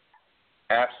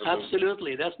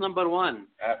 Absolutely. That's number one.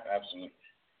 Absolutely.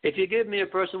 If you give me a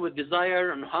person with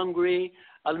desire and hungry,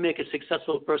 I'll make a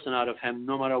successful person out of him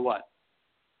no matter what.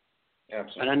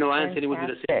 Absolutely. And I know Anthony would do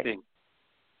the same thing.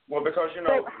 Well, because,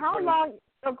 So how long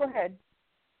 – go ahead.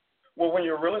 Well, when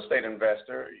you're a real estate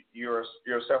investor, you're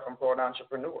a self-employed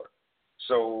entrepreneur.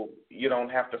 So you don't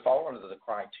have to fall under the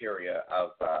criteria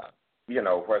of,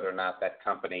 whether or not that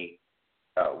company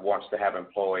wants to have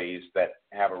employees that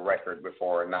have a record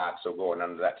before or not, so going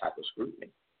under that type of scrutiny.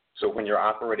 So when you're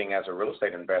operating as a real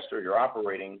estate investor, you're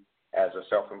operating as a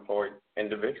self-employed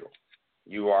individual.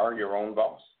 You are your own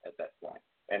boss at that point.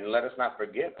 And let us not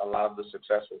forget a lot of the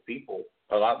successful people,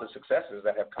 a lot of the successes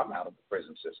that have come out of the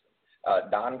prison system.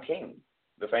 Don King,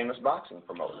 the famous boxing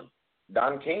promoter.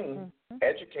 Don King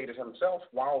educated himself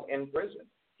while in prison.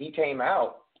 He came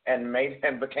out and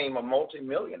became a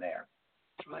multimillionaire.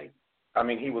 That's right. I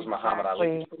mean, he was Muhammad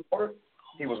Ali's promoter.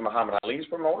 He was Muhammad Ali's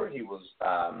promoter. He was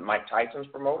Mike Tyson's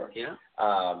promoter. Yeah.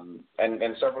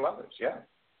 And several others. Yeah.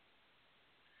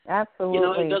 Absolutely. You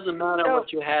know, it doesn't matter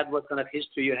what you had, what kind of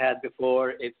history you had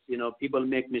before. It's, you know, people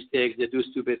make mistakes. They do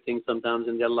stupid things sometimes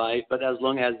in their life. But as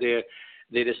long as they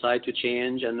decide to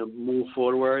change and move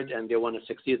forward and they want to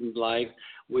succeed in life,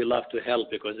 we love to help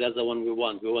because that's the one we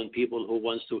want. We want people who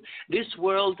wants to. This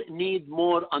world need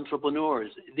more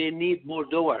entrepreneurs. They need more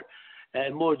doers.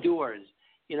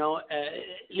 You know,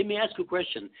 let me ask you a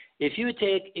question. If you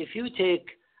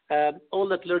take all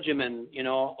the clergymen, you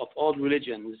know, of all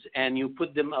religions, and you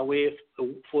put them away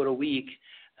for a week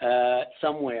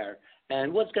somewhere,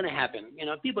 and what's going to happen? You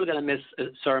know, people are going to miss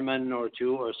a sermon or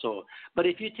two or so. But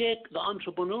if you take the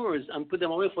entrepreneurs and put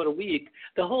them away for a week,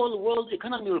 the whole world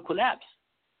economy will collapse.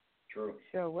 True.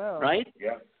 Sure will. Right?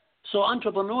 Yeah. So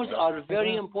entrepreneurs are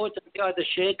very important. They are the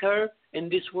shaker in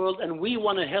this world, and we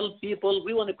want to help people.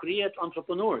 We want to create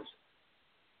entrepreneurs.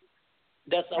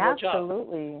 That's our job.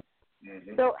 Absolutely.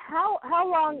 So how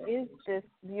long is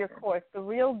your course, The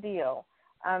Real Deal?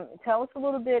 Tell us a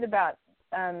little bit about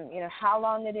you know, how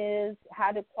long it is,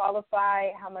 how to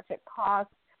qualify, how much it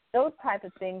costs, those type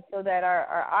of things, so that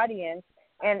our audience,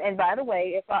 and by the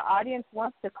way, if our audience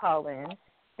wants to call in,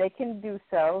 they can do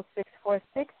so,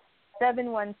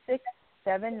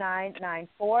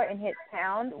 646-716-7994, and hit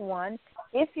 #1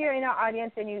 if you're in our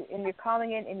audience and you're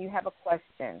calling in and you have a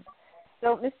question.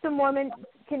 So, Mr. Morman,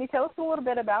 can you tell us a little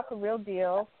bit about The Real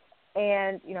Deal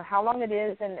and, you know, how long it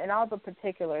is and all the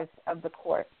particulars of the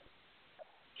course?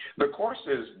 The course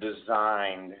is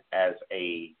designed as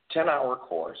a 10-hour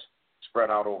course spread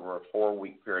out over a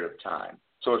 4-week period of time.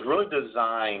 So it's really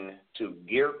designed to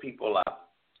gear people up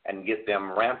and get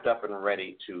them ramped up and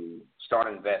ready to start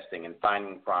investing and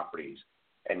finding properties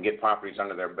and get properties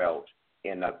under their belt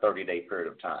in a 30-day period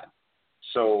of time.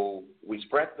 So we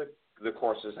spread the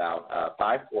courses out,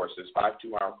 5 courses, 5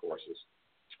 2-hour courses,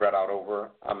 spread out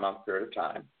over a month period of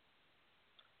time.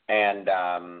 And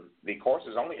the course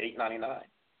is only $8.99.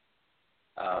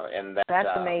 And that's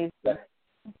amazing. That's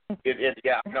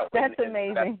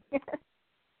amazing.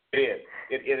 It is.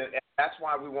 That's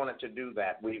why we wanted to do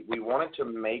that. We wanted to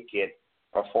make it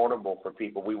affordable for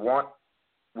people. We want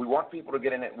people to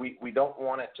get in it. We don't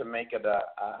want it to make it a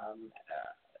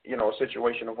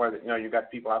situation of where, you know, you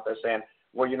got people out there saying,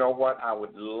 well, you know what, I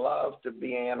would love to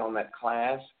be in on that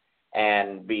class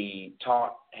and be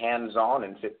taught hands-on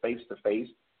and sit face-to-face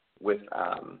with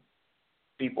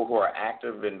people who are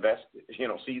active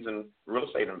seasoned real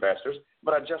estate investors,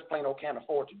 but I just plain old can't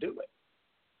afford to do it.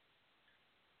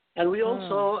 And we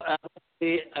also, I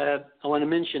want to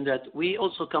mention that we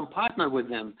also can partner with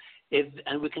them,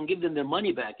 and we can give them their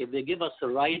money back. If they give us the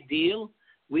right deal,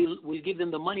 we'll give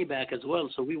them the money back as well.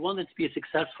 So we want it to be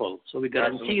successful, so we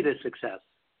guarantee the success.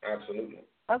 Absolutely.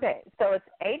 Okay, so it's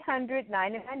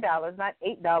 $899, not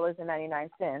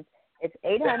 $8.99. It's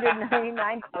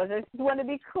 $899. I just want to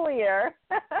be clear.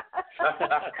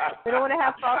 We don't want to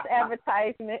have false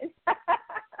advertisement.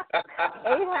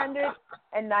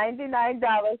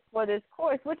 $899 for this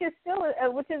course, which is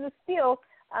a steal.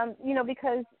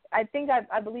 Because I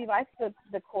believe I took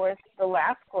the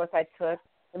last course I took,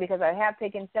 because I have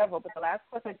taken several, but the last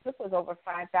course I took was over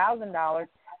 $5,000.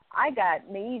 I got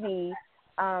maybe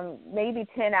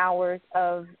 10 hours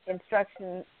of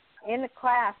instruction in a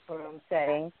classroom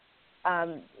setting.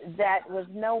 That was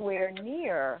nowhere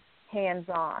near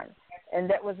hands-on, and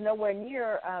that was nowhere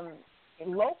near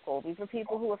local. These were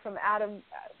people who were from out of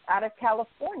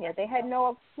California. They had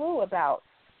no clue about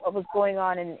what was going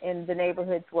on in the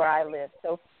neighborhoods where I live.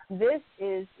 So this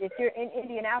is, if you're in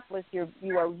Indianapolis, you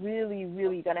are really,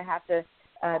 really going to have to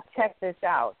check this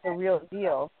out. The Real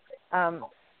Deal.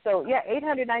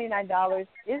 $899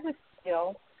 is a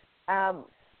steal.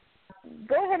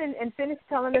 Go ahead and finish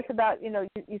telling us about, you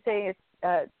say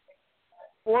it's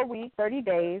 4 weeks, 30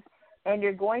 days, and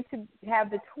you're going to have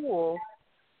the tools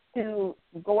to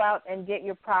go out and get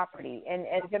your property. And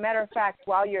as a matter of fact,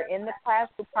 while you're in the class,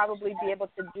 you'll probably be able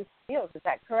to do deals. Is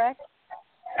that correct?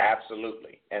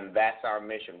 Absolutely, and that's our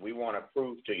mission. We want to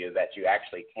prove to you that you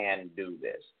actually can do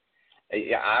this.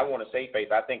 I want to say,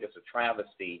 Faith, I think it's a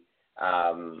travesty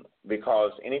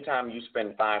because anytime you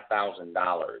spend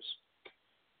 $5,000,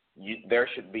 there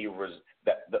should be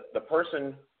the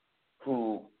person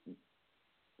who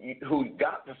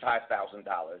got the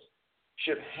 $5,000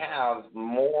 should have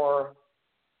more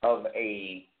of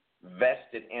a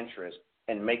vested interest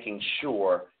in making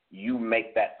sure you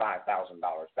make that $5,000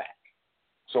 back.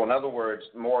 So in other words,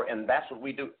 and that's what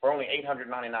we do. For only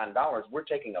 $899, we're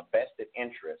taking a vested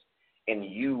interest in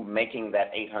you making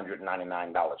that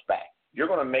 $899 back. You're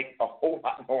going to make a whole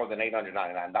lot more than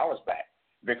 $899 back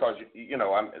because,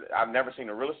 I've never seen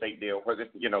a real estate deal where,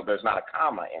 there's not a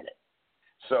comma in it.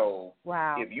 So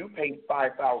if you paid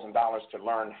 $5,000 to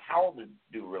learn how to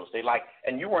do real estate,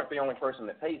 and you weren't the only person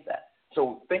that pays that.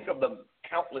 So think of the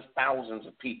countless thousands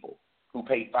of people who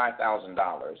paid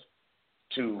 $5,000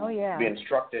 to be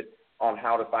instructed on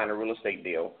how to find a real estate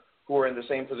deal who are in the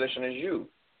same position as you.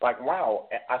 Wow,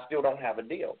 I still don't have a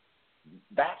deal.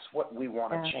 That's what we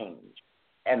want to change.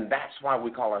 And that's why we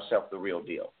call ourselves the real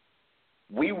deal.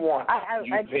 We want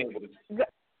you to be able to.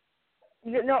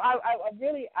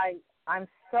 I'm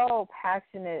so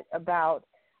passionate about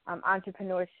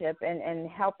entrepreneurship and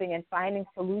helping and finding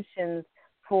solutions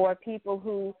for people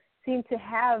who seem to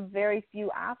have very few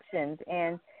options.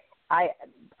 And I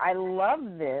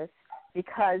love this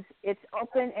because it's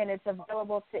open and it's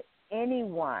available to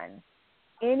anyone.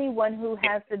 Anyone who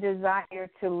has the desire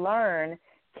to learn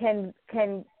can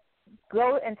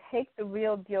go and take the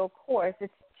Real Deal course.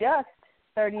 It's just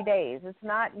 30 days. It's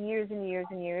not years and years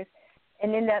and years.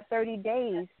 And in that 30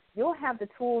 days, you'll have the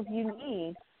tools you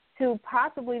need to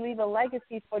possibly leave a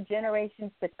legacy for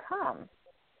generations to come.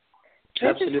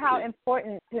 Absolutely. This is how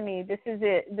important to me this is.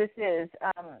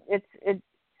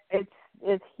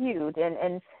 It's huge,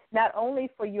 and not only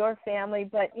for your family,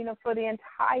 but for the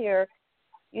entire,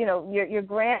 your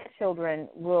grandchildren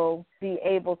will be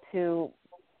able to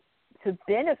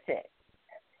benefit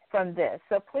from this.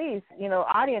 So please,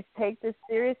 audience, take this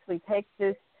seriously. Take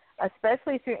this,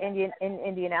 especially if you're in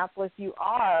Indianapolis. You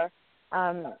are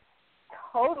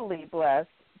totally blessed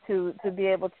to be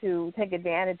able to take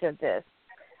advantage of this.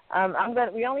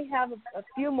 We only have a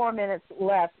few more minutes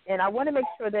left, and I want to make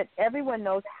sure that everyone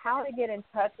knows how to get in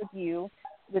touch with you,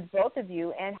 with both of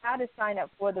you, and how to sign up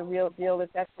for the Real Deal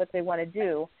if that's what they want to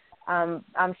do. I'm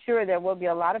sure there will be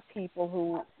a lot of people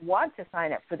who want to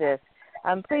sign up for this.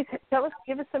 Please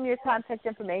give us some of your contact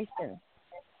information.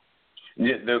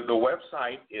 The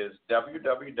website is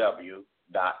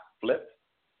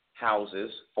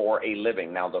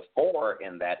www.fliphouses4aliving. Now, the 4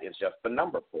 in that is just the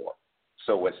number 4.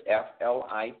 So it's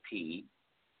FLIPHOUSES,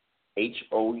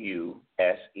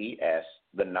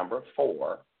 the number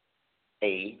 4,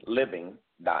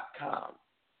 aliving.com.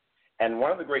 And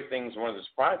one of the great things, one of the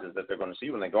surprises that they're going to see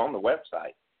when they go on the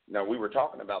website, we were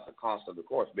talking about the cost of the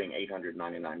course being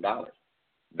 $899.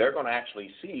 They're going to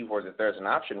actually see where that there's an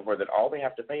option where that all they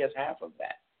have to pay is half of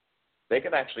that. They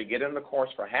could actually get in the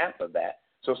course for half of that.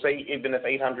 So say even if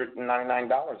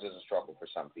 $899 is a struggle for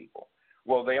some people,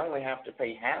 well, they only have to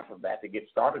pay half of that to get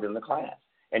started in the class.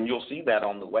 And you'll see that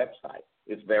on the website.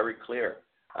 It's very clear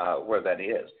where that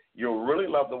is. You'll really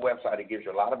love the website. It gives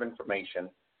you a lot of information,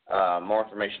 more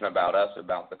information about us,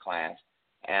 about the class.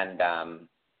 And,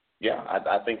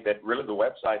 I think that really the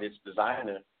website is designed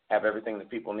to have everything that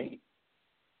people need.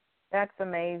 That's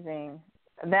amazing.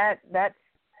 That's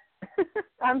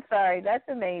I'm sorry, that's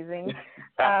amazing.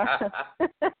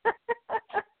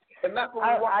 And that's what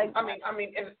we want. I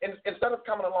mean, instead of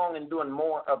coming along and doing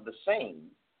more of the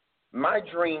same, my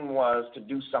dream was to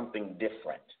do something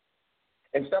different.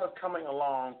 Instead of coming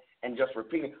along and just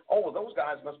repeating, those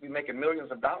guys must be making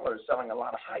millions of dollars selling a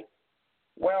lot of hype.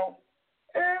 Well,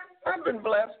 I've been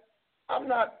blessed. I'm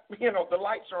not, the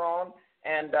lights are on,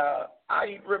 and I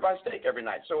eat ribeye steak every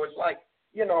night. So it's like,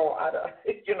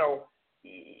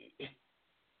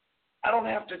 I don't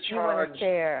have to charge. You want to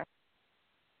share.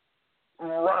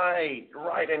 Right,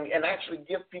 and actually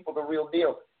give people the real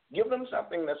deal. Give them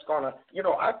something that's going to,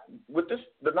 with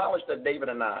the knowledge that David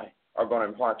and I are going to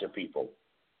impart to people,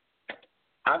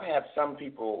 I've had some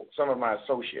of my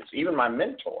associates, even my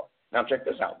mentor. Now check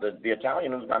this out, the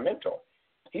Italian who's my mentor.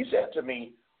 He said to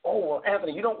me, well,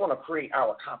 Anthony, you don't want to create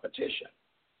our competition.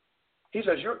 He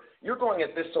says, you're going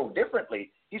at this so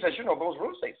differently. He says, those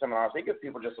real estate seminars, they give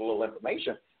people just a little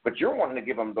information, but you're wanting to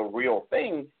give them the real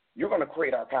thing. You're going to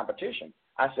create our competition.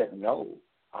 I said, no,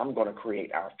 I'm going to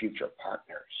create our future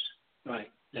partners.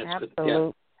 Right. That's Absolutely.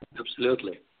 Good. Yeah.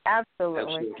 Absolutely.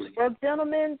 Absolutely. Well,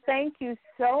 gentlemen, thank you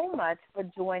so much for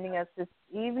joining us this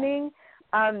evening.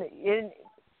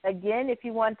 Again, if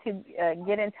you want to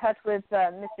get in touch with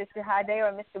Mr. Shahade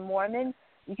or Mr. Morman,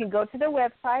 you can go to their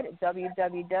website at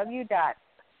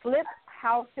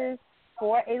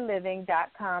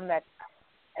www.fliphouses4aliving.com. That's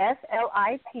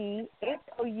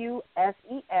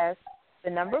FLIPHOUSES, the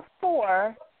number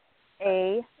 4,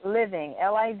 a living,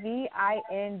 LIVING.com.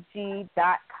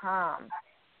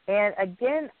 And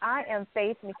again, I am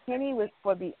Faith McKinney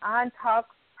for Beyond Talk,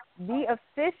 the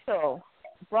official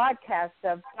broadcast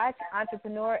of Black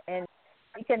Entrepreneur and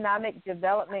Economic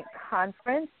Development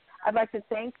Conference. I'd like to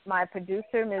thank my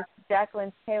producer, Ms.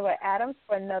 Jacqueline Taylor Adams,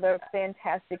 for another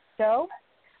fantastic show.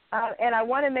 And I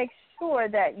want to make sure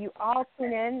that you all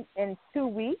tune in 2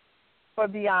 weeks for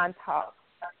Beyond Talk.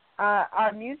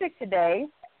 Our music today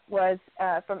was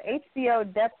from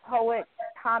HBO Deaf Poet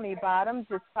Tommy Bottoms.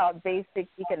 It's called Basic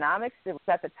Economics. It was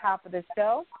at the top of the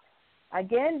show.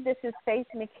 Again, this is Faith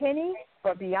McKinney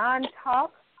for Beyond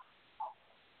Talk.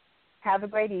 Have a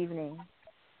great evening.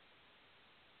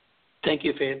 Thank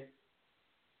you, Faith.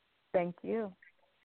 Thank you.